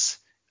convince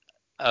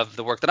of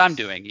the work that I'm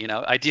doing,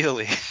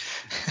 ideally,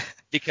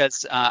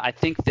 because I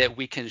think that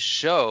we can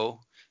show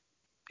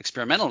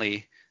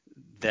experimentally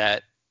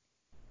that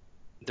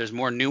there's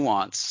more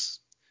nuance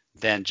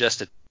than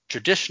just a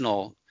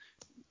traditional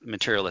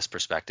materialist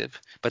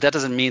perspective, but that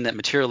doesn't mean that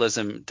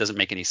materialism doesn't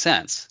make any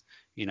sense.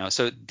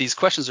 So these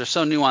questions are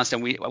so nuanced,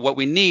 and what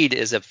we need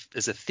is a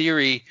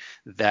theory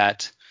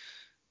that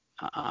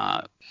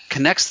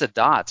connects the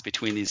dots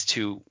between these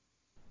two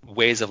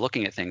ways of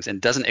looking at things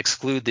and doesn't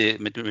exclude the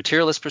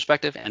materialist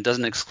perspective and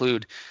doesn't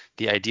exclude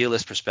the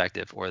idealist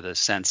perspective, or the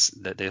sense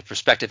that the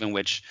perspective in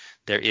which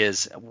there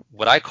is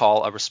what I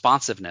call a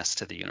responsiveness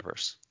to the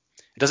universe.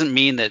 It doesn't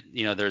mean that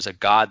there's a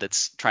God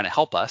that's trying to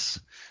help us,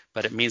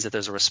 but it means that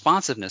there's a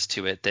responsiveness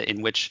to it, that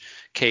in which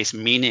case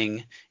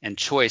meaning and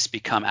choice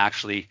become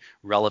actually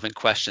relevant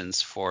questions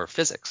for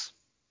physics.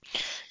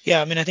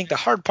 Yeah. I mean, I think the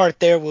hard part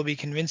there will be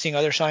convincing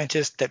other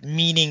scientists that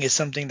meaning is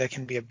something that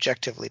can be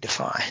objectively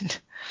defined.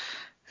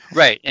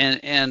 Right.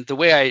 And the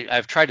way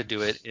I've tried to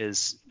do it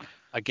is,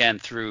 again,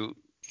 through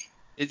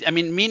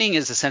meaning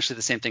is essentially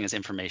the same thing as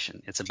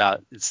information. It's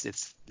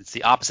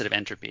the opposite of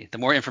entropy. The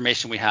more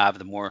information we have,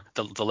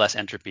 the less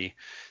entropy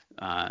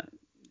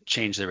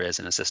change there is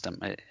in a system.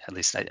 At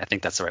least I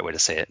think that's the right way to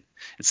say it.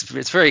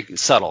 It's very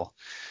subtle.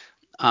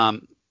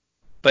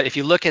 But if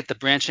you look at the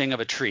branching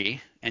of a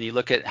tree, and you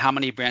look at how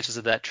many branches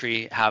of that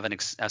tree have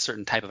a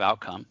certain type of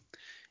outcome,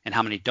 and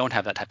how many don't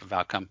have that type of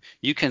outcome,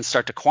 you can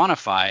start to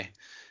quantify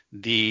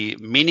the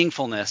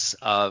meaningfulness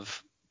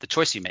of the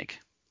choice you make.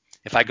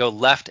 If I go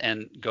left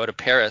and go to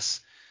Paris,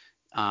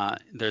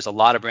 there's a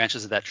lot of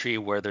branches of that tree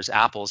where there's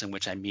apples in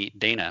which I meet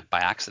Dana by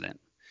accident.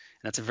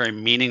 And that's a very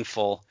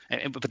meaningful.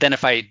 But then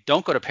if I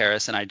don't go to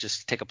Paris and I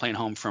just take a plane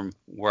home from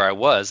where I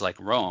was, like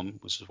Rome,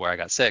 which is where I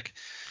got sick,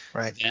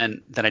 Right.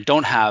 then I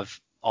don't have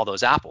all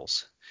those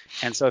apples.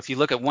 And so if you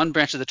look at one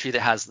branch of the tree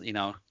that has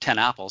 10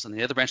 apples, and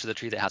the other branch of the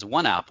tree that has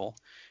one apple,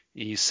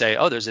 you say,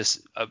 oh, there's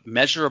this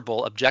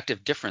measurable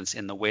objective difference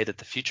in the way that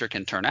the future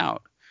can turn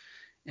out.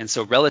 And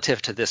so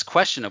relative to this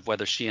question of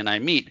whether she and I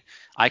meet,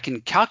 I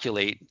can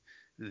calculate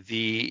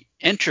the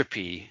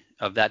entropy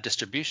of that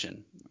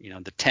distribution,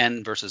 the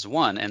 10 versus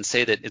 1, and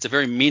say that it's a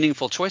very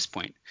meaningful choice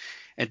point.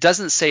 It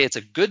doesn't say it's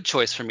a good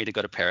choice for me to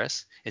go to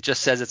Paris. It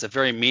just says it's a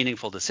very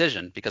meaningful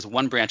decision, because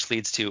one branch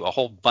leads to a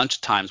whole bunch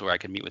of times where I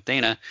can meet with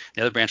Dana.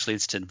 The other branch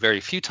leads to very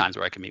few times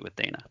where I can meet with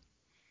Dana.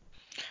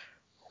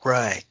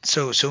 Right.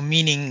 So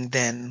meaning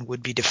then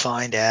would be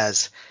defined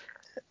as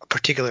a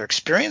particular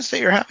experience that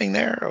you're having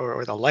there,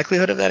 or the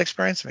likelihood of that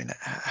experience. I mean,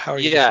 how are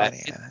you Yeah,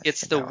 defining it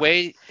it's in the that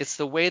way?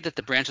 way that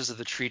the branches of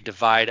the tree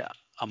divide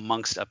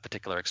amongst a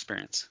particular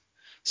experience.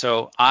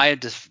 So I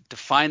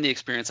define the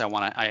experience I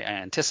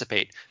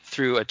anticipate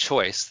through a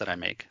choice that I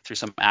make, through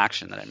some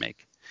action that I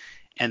make,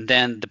 and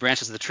then the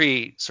branches of the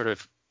tree sort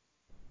of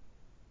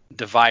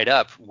divide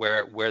up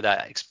where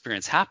that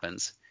experience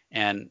happens,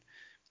 and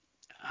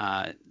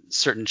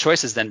certain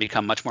choices then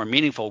become much more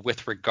meaningful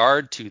with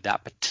regard to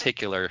that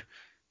particular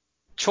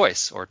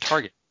choice or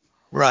target.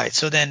 Right.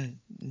 So then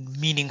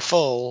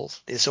meaningful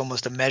is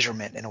almost a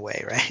measurement in a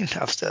way, right?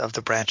 Of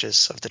the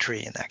branches of the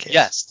tree in that case.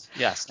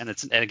 Yes, and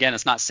again,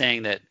 it's not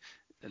saying that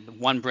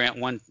one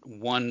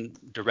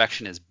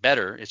direction is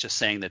better. It's just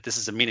saying that this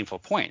is a meaningful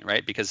point,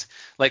 right? Because,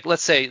 like,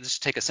 let's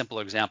take a simple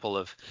example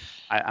of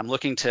I'm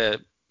looking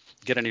to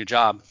get a new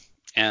job,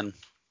 and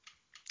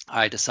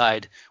I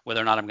decide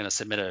whether or not I'm going to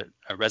submit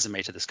a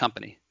resume to this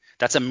company.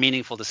 That's a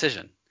meaningful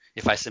decision.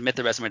 If I submit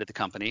the resume to the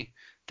company,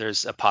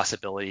 there's a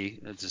possibility,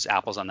 there's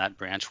apples on that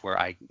branch where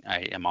I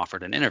am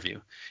offered an interview.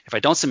 If I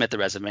don't submit the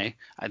resume,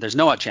 there's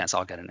no chance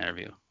I'll get an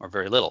interview, or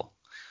very little.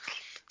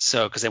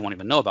 So, because they won't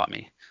even know about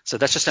me. So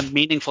that's just a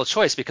meaningful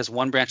choice, because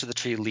one branch of the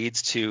tree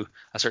leads to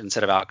a certain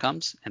set of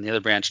outcomes and the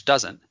other branch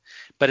doesn't.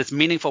 But it's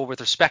meaningful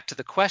with respect to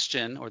the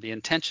question or the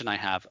intention I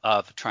have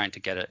of trying to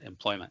get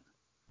employment.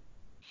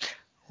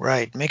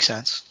 Right. Makes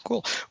sense.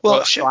 Cool. So,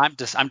 Well, so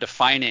I'm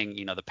defining,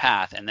 the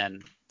path, and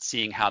then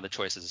seeing how the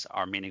choices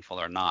are meaningful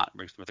or not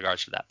with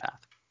regards to that path.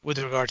 with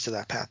regards to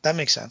that path, that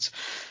makes sense.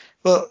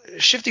 Well,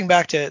 shifting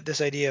back to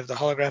this idea of the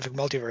holographic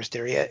multiverse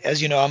theory,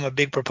 as you know, I'm a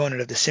big proponent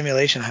of the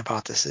simulation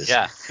hypothesis.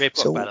 Yeah, great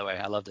book, by So, the way.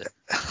 I loved it.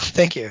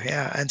 thank you.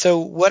 Yeah. And so,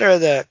 what are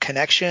the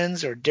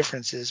connections or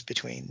differences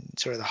between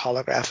sort of the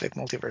holographic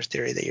multiverse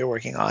theory that you're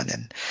working on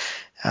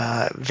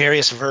and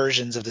various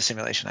versions of the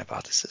simulation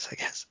hypothesis, I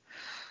guess?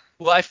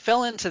 Well, I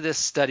fell into this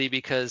study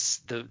because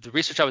the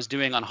research I was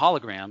doing on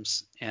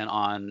holograms and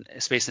on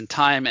space and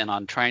time and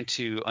on trying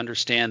to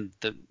understand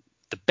the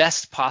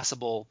best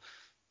possible,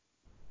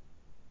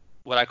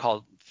 what I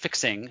call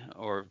fixing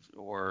or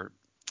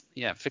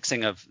yeah,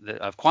 fixing of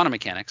quantum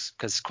mechanics,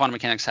 because quantum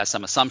mechanics has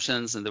some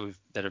assumptions and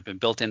that have been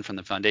built in from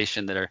the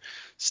foundation that are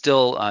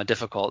still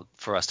difficult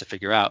for us to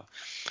figure out.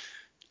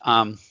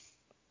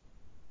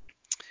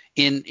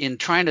 In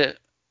trying to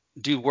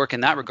do work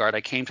in that regard,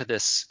 I came to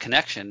this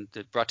connection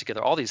that brought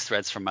together all these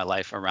threads from my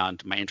life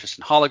around my interest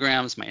in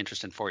holograms, my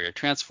interest in Fourier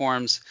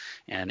transforms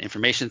and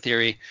information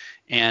theory,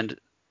 and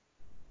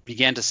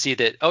began to see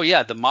that, oh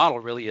yeah, the model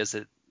really is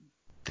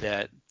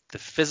that the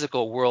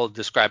physical world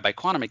described by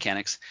quantum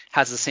mechanics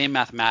has the same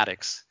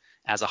mathematics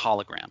as a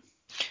hologram.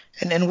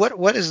 And what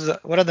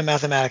are the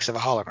mathematics of a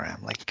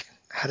hologram? Like,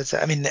 how does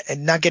that? I mean,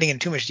 not getting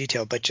into too much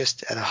detail, but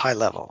just at a high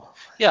level.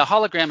 Yeah, a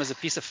hologram is a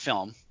piece of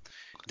film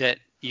that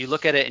you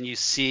look at it and you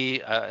see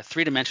a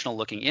three-dimensional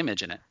looking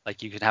image in it.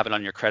 Like you could have it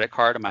on your credit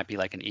card. It might be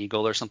like an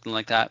eagle or something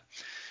like that.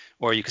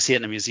 Or you could see it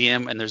in a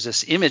museum and there's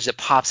this image that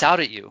pops out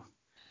at you,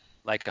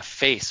 like a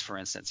face, for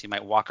instance. You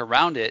might walk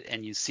around it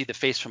and you see the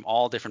face from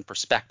all different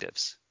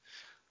perspectives.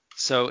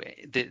 So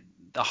the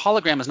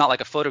hologram is not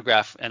like a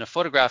photograph. In a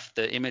photograph,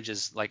 the image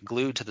is like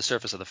glued to the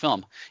surface of the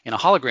film. In a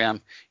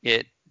hologram,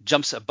 it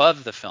jumps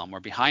above the film or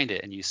behind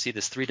it, and you see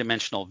this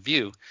three-dimensional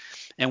view.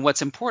 And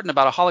what's important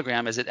about a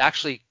hologram is it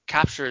actually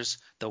captures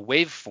the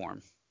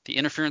waveform, the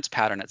interference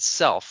pattern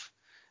itself,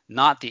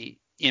 not the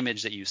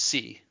image that you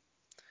see.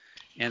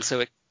 And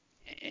so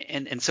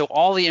so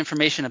all the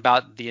information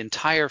about the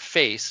entire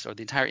face or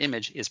the entire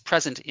image is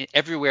present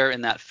everywhere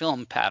in that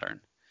film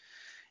pattern.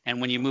 And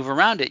when you move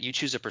around it, you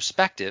choose a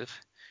perspective,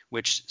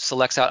 which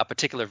selects out a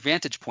particular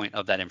vantage point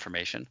of that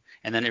information,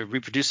 and then it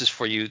reproduces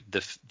for you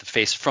the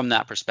face from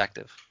that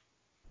perspective.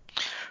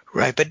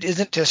 Right, but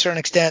isn't to a certain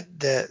extent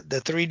the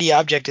 3D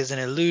object is an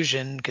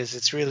illusion because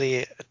it's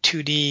really a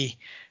 2D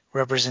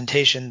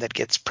representation that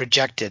gets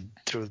projected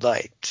through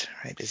light,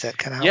 right? Is that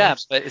kind of how it Yeah,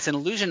 works? but it's an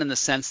illusion in the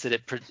sense that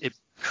it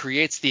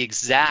creates the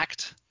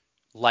exact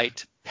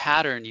light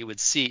pattern you would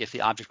see if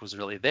the object was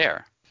really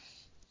there.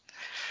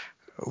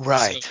 So,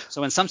 Right.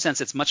 so in some sense,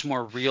 it's much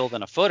more real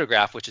than a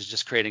photograph, which is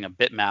just creating a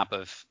bitmap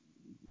of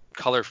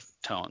color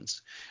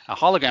tones. A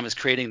hologram is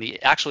creating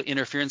the actual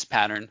interference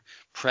pattern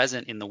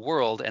present in the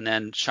world and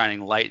then shining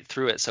light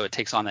through it, so it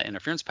takes on that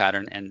interference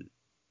pattern, and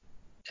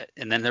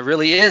then there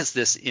really is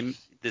this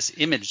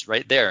image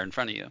right there in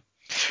front of you.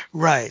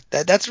 Right.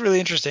 That's really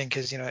interesting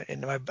because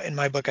in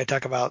my book I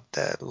talk about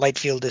the light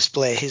field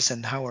displays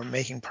and how we're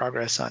making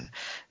progress on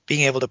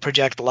being able to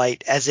project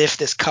light as if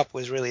this cup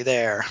was really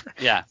there.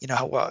 Yeah.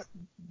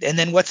 And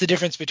then what's the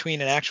difference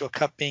between an actual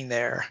cup being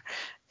there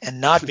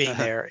and not being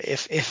there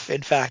if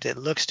in fact it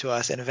looks to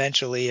us and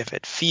eventually if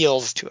it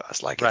feels to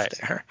us like it's Right.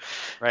 there.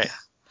 Right. Yeah.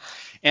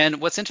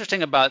 And what's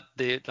interesting about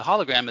the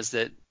hologram is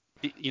that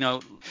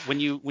when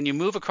you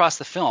move across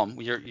the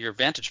film, your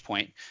vantage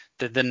point,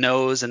 the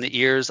nose and the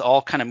ears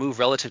all kind of move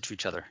relative to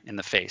each other in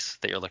the face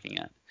that you're looking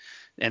at.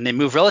 And they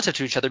move relative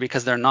to each other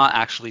because they're not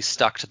actually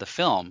stuck to the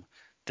film.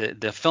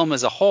 The film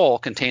as a whole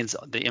contains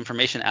the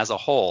information as a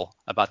whole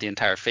about the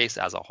entire face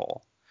as a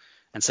whole.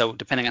 And so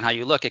depending on how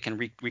you look, it can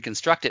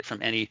reconstruct it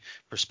from any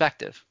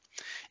perspective.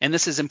 And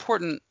this is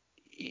important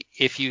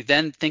if you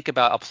then think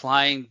about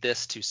applying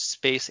this to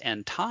space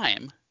and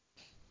time.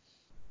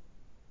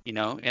 A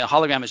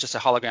hologram is just a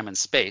hologram in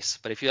space.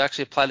 But if you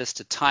actually apply this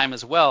to time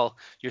as well,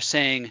 you're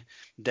saying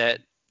that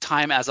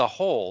time as a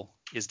whole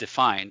is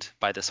defined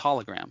by this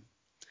hologram.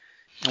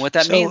 And what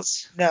that So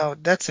means, now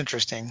that's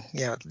interesting.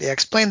 Yeah,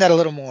 explain that a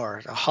little more.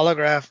 A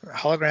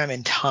hologram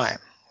in time.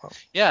 Well,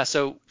 yeah,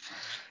 so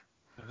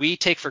we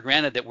take for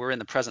granted that we're in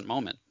the present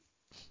moment.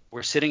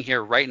 We're sitting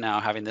here right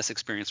now having this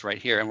experience right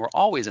here, and we're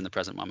always in the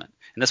present moment.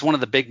 And that's one of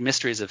the big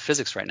mysteries of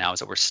physics right now, is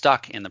that we're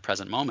stuck in the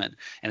present moment.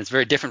 And it's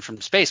very different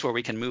from space, where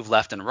we can move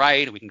left and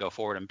right, we can go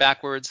forward and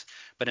backwards.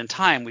 But in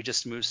time, we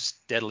just move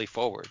steadily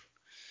forward.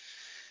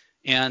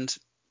 And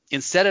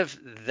instead of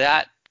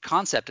that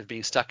concept of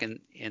being stuck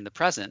in the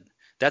present,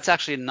 that's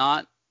actually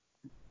not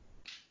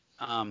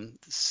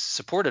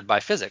supported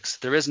by physics.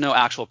 There is no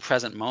actual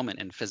present moment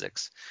in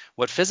physics.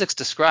 What physics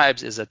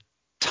describes is a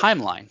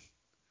timeline,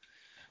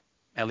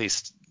 at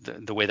least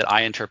the way that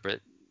I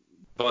interpret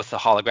both the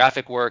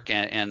holographic work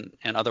and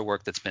other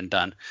work that's been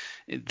done.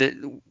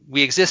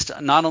 We exist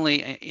not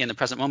only in the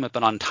present moment,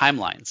 but on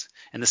timelines.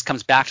 And this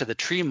comes back to the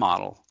tree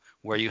model,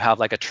 where you have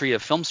like a tree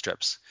of film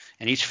strips.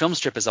 And each film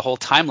strip is a whole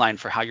timeline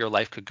for how your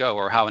life could go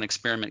or how an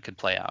experiment could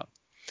play out.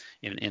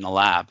 in a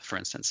lab, for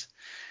instance.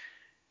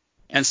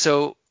 And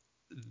so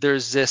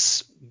there's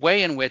this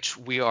way in which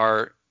we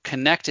are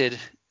connected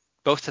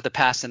both to the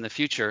past and the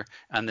future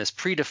on this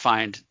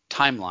predefined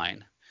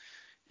timeline.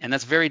 And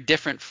that's very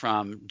different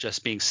from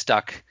just being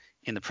stuck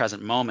in the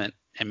present moment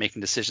and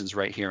making decisions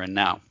right here and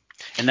now.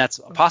 And that's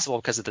possible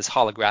because of this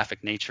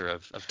holographic nature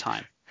of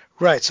time.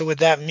 Right. So would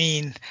that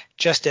mean,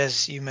 just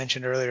as you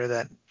mentioned earlier,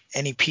 that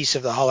any piece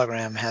of the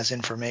hologram has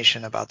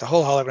information about the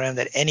whole hologram,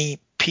 that any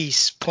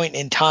point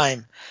in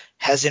time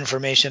has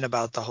information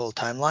about the whole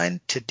timeline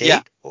to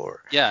date?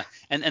 Yeah.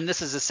 And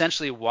this is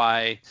essentially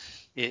why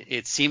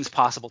it seems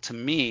possible to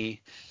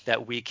me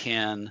that we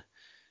can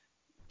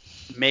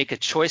make a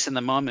choice in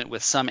the moment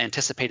with some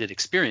anticipated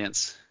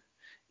experience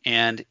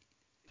and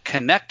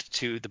connect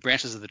to the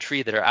branches of the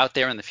tree that are out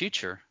there in the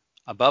future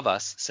above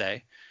us,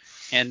 say,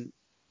 and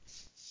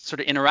sort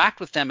of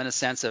interact with them in a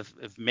sense of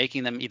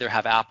making them either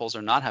have apples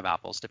or not have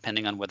apples,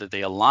 depending on whether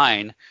they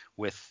align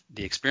with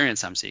the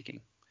experience I'm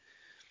seeking.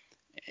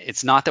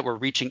 It's not that we're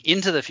reaching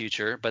into the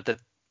future, but that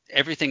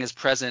everything is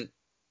present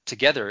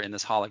together in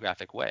this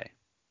holographic way.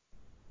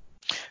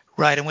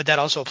 Right. And would that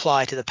also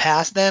apply to the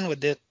past then?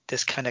 Would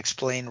this kind of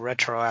explain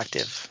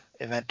retroactive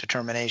event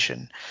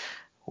determination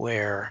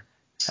where,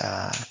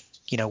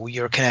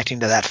 you're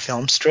connecting to that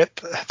film strip,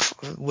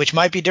 which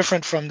might be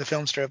different from the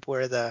film strip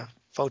where the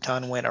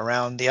photon went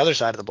around the other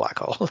side of the black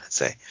hole, let's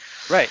say.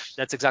 Right.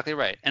 That's exactly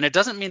right. And it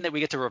doesn't mean that we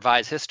get to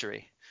revise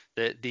history.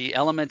 The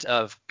element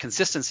of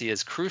consistency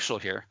is crucial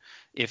here.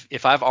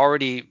 If I've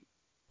already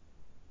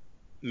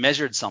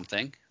measured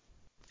something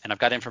and I've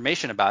got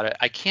information about it,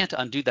 I can't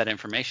undo that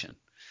information.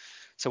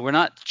 So we're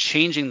not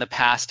changing the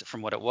past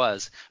from what it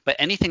was, but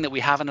anything that we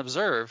haven't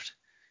observed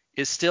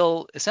is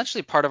still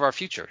essentially part of our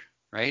future,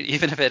 right?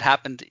 Even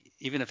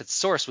if its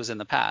source was in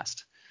the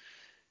past.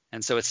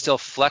 And so it's still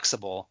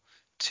flexible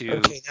to...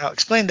 Okay, now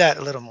explain that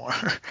a little more.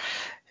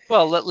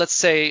 Well, let's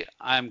say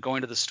I'm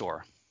going to the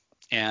store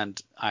and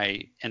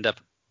I end up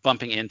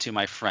bumping into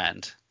my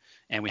friend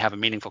and we have a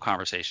meaningful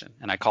conversation,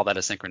 and I call that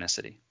a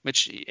synchronicity,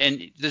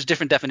 and there's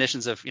different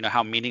definitions of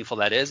how meaningful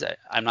that is.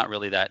 I'm not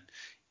really that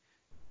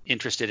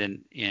interested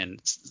in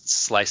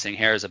slicing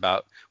hairs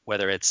about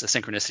whether it's a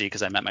synchronicity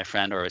because I met my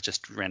friend or it's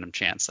just random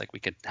chance. Like, we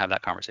could have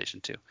that conversation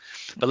too.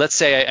 But let's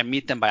say I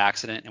meet them by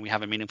accident and we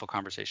have a meaningful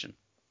conversation.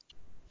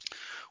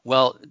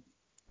 Well,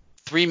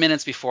 3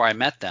 minutes before I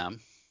met them,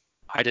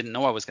 I didn't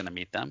know I was going to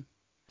meet them,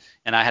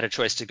 and I had a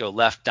choice to go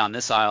left down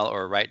this aisle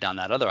or right down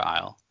that other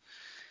aisle.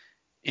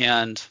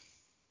 And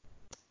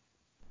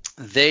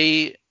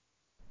they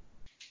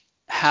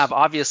have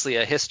obviously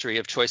a history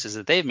of choices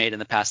that they've made in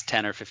the past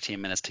 10 or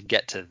 15 minutes to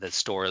get to the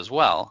store as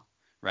well,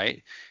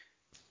 right?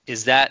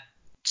 Is that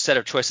set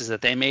of choices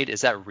that they made,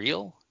 is that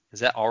real? Is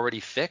that already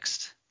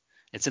fixed?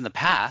 It's in the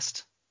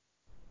past,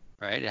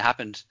 right? It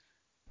happened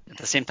at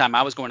the same time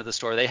I was going to the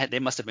store. They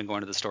must have been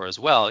going to the store as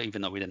well,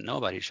 even though we didn't know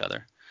about each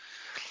other.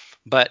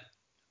 But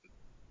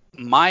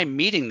my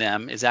meeting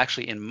them is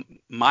actually in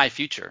my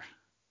future.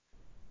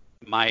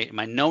 My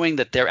knowing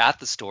that they're at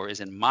the store is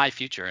in my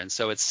future, and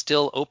so it's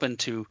still open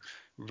to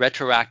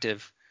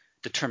retroactive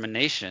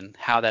determination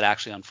how that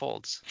actually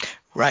unfolds.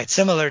 Right,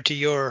 similar to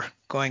your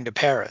going to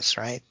Paris,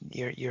 right?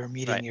 Your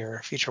meeting Right.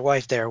 your future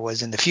wife there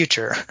was in the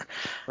future,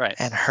 right?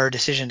 And her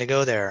decision to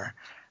go there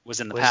was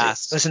in the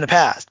past. Was in the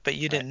past, but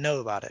you didn't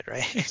know about it,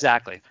 right?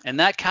 Exactly, and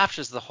that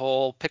captures the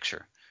whole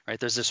picture, right?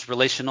 There's this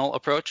relational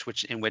approach,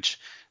 in which,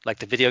 like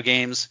the video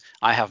games,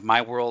 I have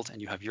my world and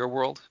you have your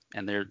world,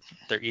 and they're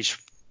each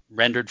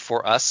rendered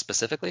for us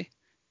specifically.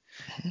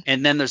 Mm-hmm.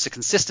 And then there's a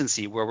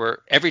consistency where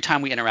every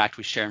time we interact,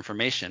 we share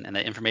information, and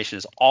that information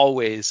is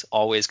always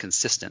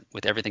consistent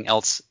with everything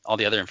else, all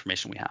the other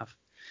information we have.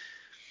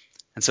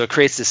 And so it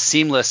creates this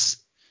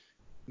seamless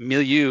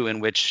milieu in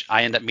which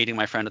I end up meeting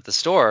my friend at the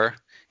store,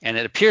 and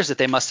it appears that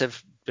they must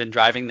have been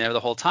driving there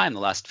the whole time, the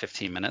last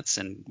 15 minutes,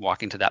 and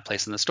walking to that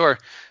place in the store.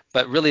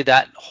 But really,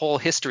 that whole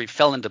history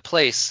fell into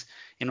place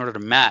in order to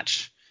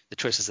match the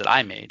choices that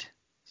I made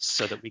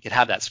so that we could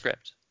have that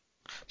script.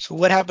 So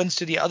what happens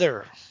to the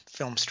other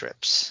film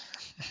strips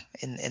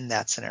in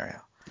that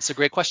scenario? It's a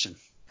great question.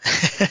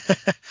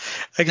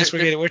 I guess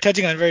we're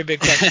touching on very big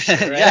questions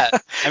here, right? Yeah,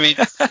 I mean,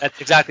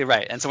 that's exactly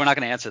right. And so we're not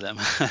going to answer them.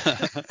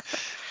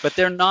 But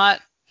they're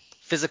not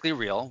physically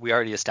real. We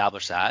already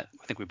established that.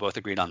 I think we both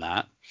agreed on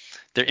that.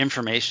 They're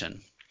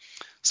information.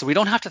 So we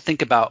don't have to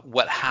think about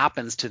what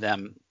happens to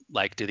them,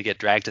 like, do they get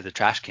dragged to the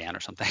trash can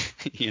or something,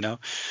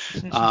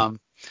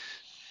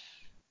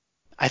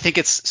 I think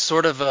it's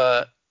sort of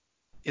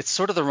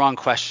the wrong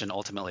question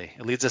ultimately.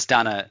 It leads us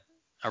down a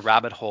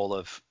rabbit hole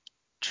of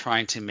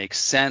trying to make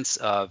sense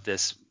of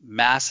this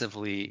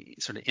massively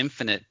sort of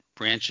infinite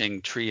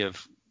branching tree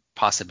of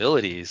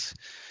possibilities,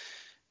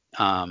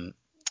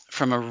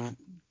 from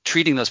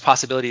treating those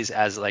possibilities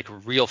as like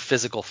real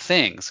physical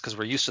things, because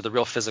we're used to the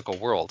real physical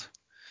world.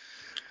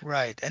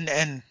 Right,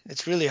 and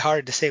it's really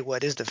hard to say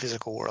what is the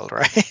physical world,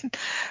 right?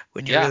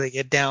 When you really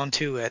get down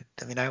to it.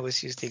 I mean, I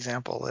always use the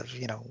example of,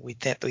 we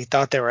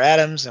thought there were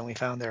atoms, and we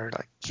found they're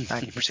like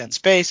 90%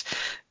 space.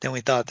 Then we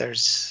thought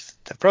there's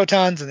the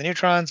protons and the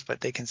neutrons,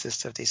 but they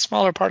consist of these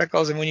smaller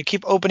particles. And when you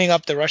keep opening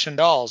up the Russian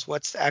dolls,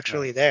 what's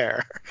actually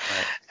there?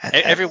 Right. And,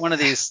 Every one of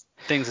these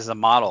things is a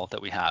model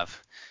that we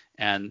have.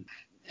 And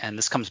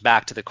this comes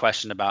back to the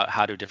question about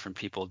how do different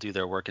people do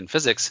their work in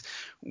physics.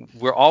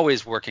 We're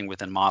always working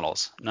within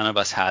models. None of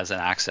us has an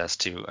access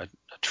to a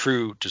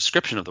true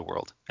description of the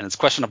world. And it's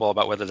questionable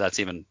about whether that's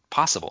even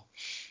possible.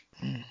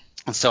 mm.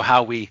 And so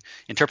how we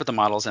interpret the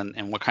models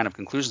and what kind of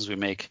conclusions we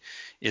make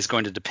is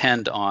going to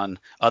depend on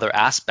other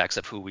aspects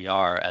of who we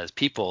are as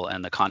people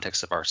and the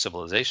context of our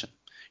civilization.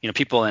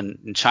 People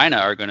in China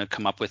are going to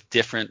come up with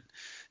different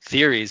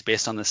theories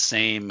based on the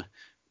same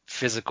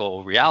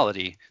physical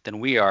reality than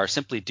we are,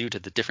 simply due to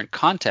the different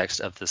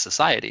context of the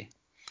society.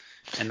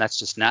 And that's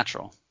just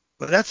natural.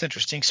 Well, that's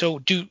interesting. So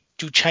do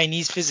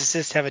Chinese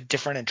physicists have a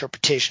different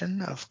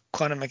interpretation of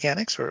quantum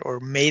mechanics, or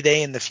may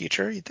they in the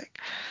future, you think?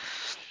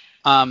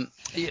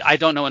 I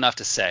don't know enough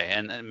to say,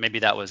 and maybe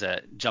that was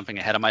jumping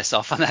ahead of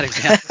myself on that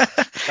example.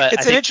 But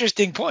It's an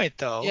interesting point,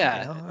 though.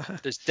 yeah,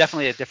 there's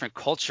definitely a different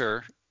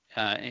culture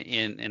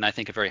in I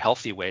think a very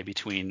healthy way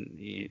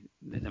between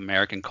the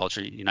American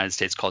culture, United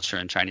States culture,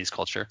 and Chinese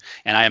culture,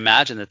 and I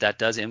imagine that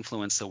does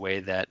influence the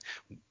way that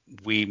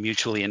we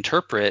mutually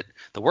interpret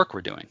the work we're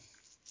doing.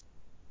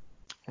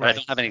 But I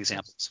don't have any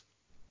examples.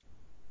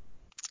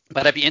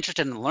 But I'd be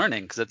interested in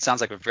learning, because it sounds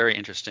like a very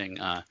interesting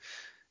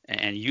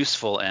and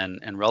useful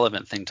and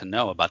relevant thing to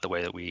know about the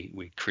way that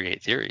we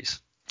create theories.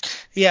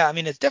 Yeah, I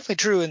mean, it's definitely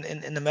true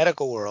in the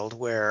medical world,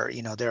 where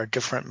there are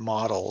different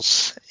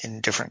models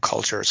in different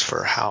cultures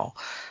for how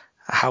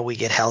we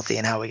get healthy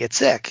and how we get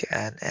sick,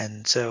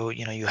 and so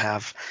you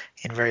have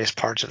in various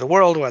parts of the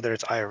world, whether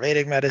it's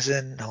Ayurvedic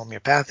medicine,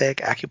 homeopathic,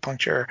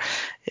 acupuncture,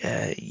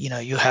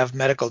 you have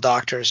medical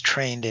doctors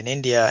trained in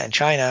India and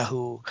China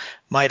who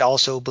might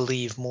also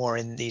believe more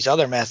in these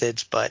other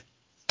methods, but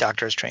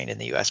doctors trained in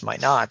the U.S.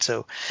 might not.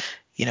 So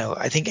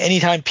I think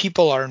anytime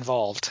people are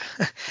involved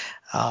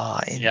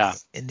in the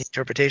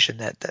interpretation,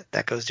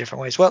 that goes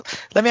different ways. Well,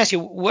 let me ask you,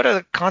 what are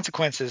the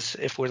consequences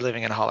if we're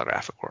living in a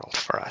holographic world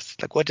for us?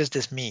 Like, what does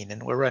this mean?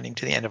 And we're running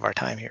to the end of our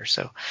time here,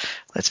 so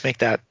let's make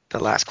that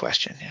the last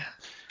question. Yeah.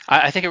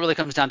 I think it really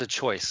comes down to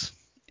choice.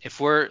 If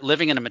we're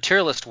living in a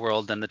materialist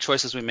world, then the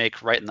choices we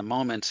make right in the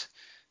moment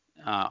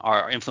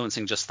are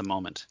influencing just the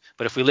moment.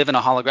 But if we live in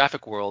a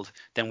holographic world,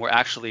 then we're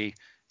actually,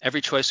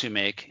 every choice we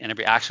make and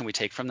every action we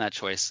take from that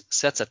choice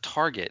sets a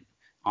target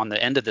on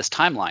the end of this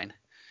timeline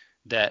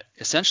that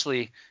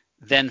essentially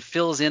then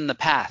fills in the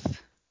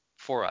path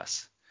for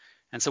us.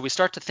 And so we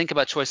start to think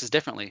about choices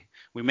differently.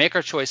 We make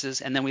our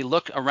choices, and then we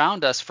look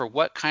around us for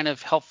what kind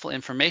of helpful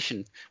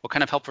information, what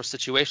kind of helpful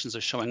situations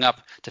are showing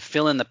up to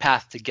fill in the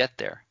path to get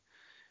there.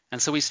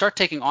 And so we start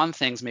taking on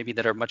things maybe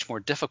that are much more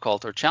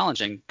difficult or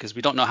challenging because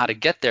we don't know how to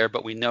get there,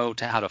 but we know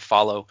how to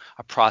follow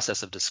a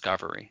process of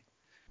discovery.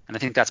 And I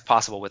think that's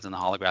possible within the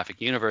holographic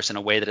universe in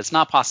a way that it's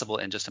not possible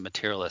in just a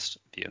materialist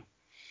view.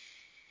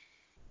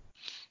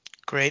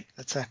 Great.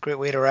 That's a great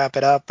way to wrap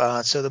it up.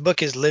 So the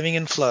book is Living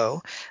in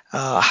Flow.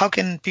 How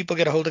can people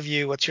get a hold of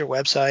you? What's your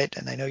website?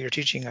 And I know you're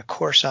teaching a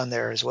course on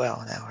there as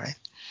well now, right?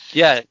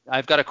 Yeah,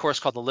 I've got a course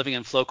called the Living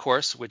in Flow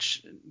course,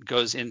 which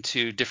goes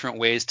into different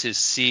ways to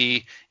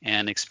see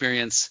and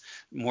experience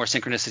more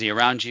synchronicity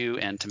around you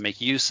and to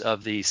make use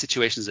of the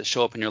situations that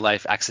show up in your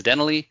life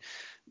accidentally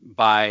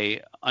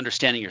by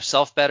understanding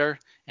yourself better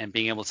and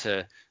being able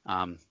to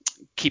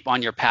keep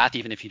on your path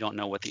even if you don't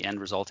know what the end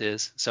result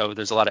is. So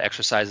there's a lot of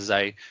exercises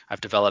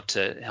I've developed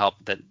to help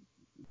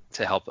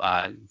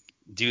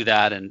do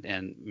that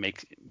and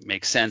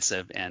make sense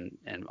of and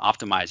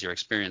optimize your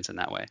experience in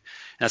that way. And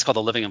that's called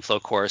the Living in Flow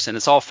course, and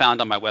it's all found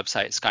on my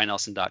website,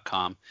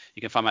 skynelson.com.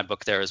 You can find my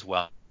book there as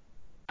well.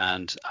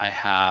 And I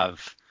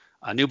have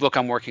a new book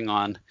I'm working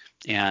on,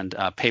 and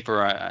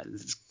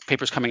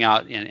papers coming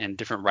out in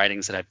different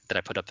writings that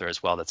I put up there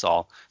as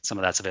well. Some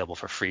of that's available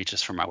for free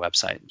just from my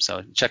website.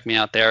 So check me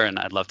out there, and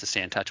I'd love to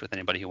stay in touch with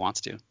anybody who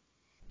wants to.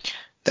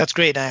 That's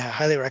great. I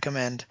highly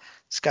recommend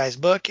Sky's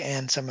book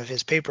and some of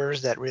his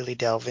papers that really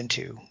delve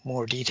into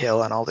more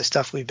detail on all this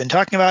stuff we've been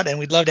talking about. And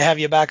we'd love to have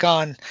you back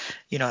on,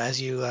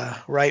 as you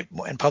write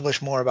and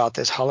publish more about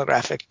this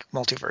holographic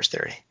multiverse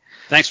theory.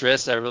 Thanks,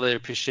 Riz. I really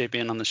appreciate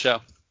being on the show.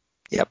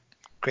 Yep.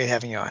 Great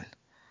having you on.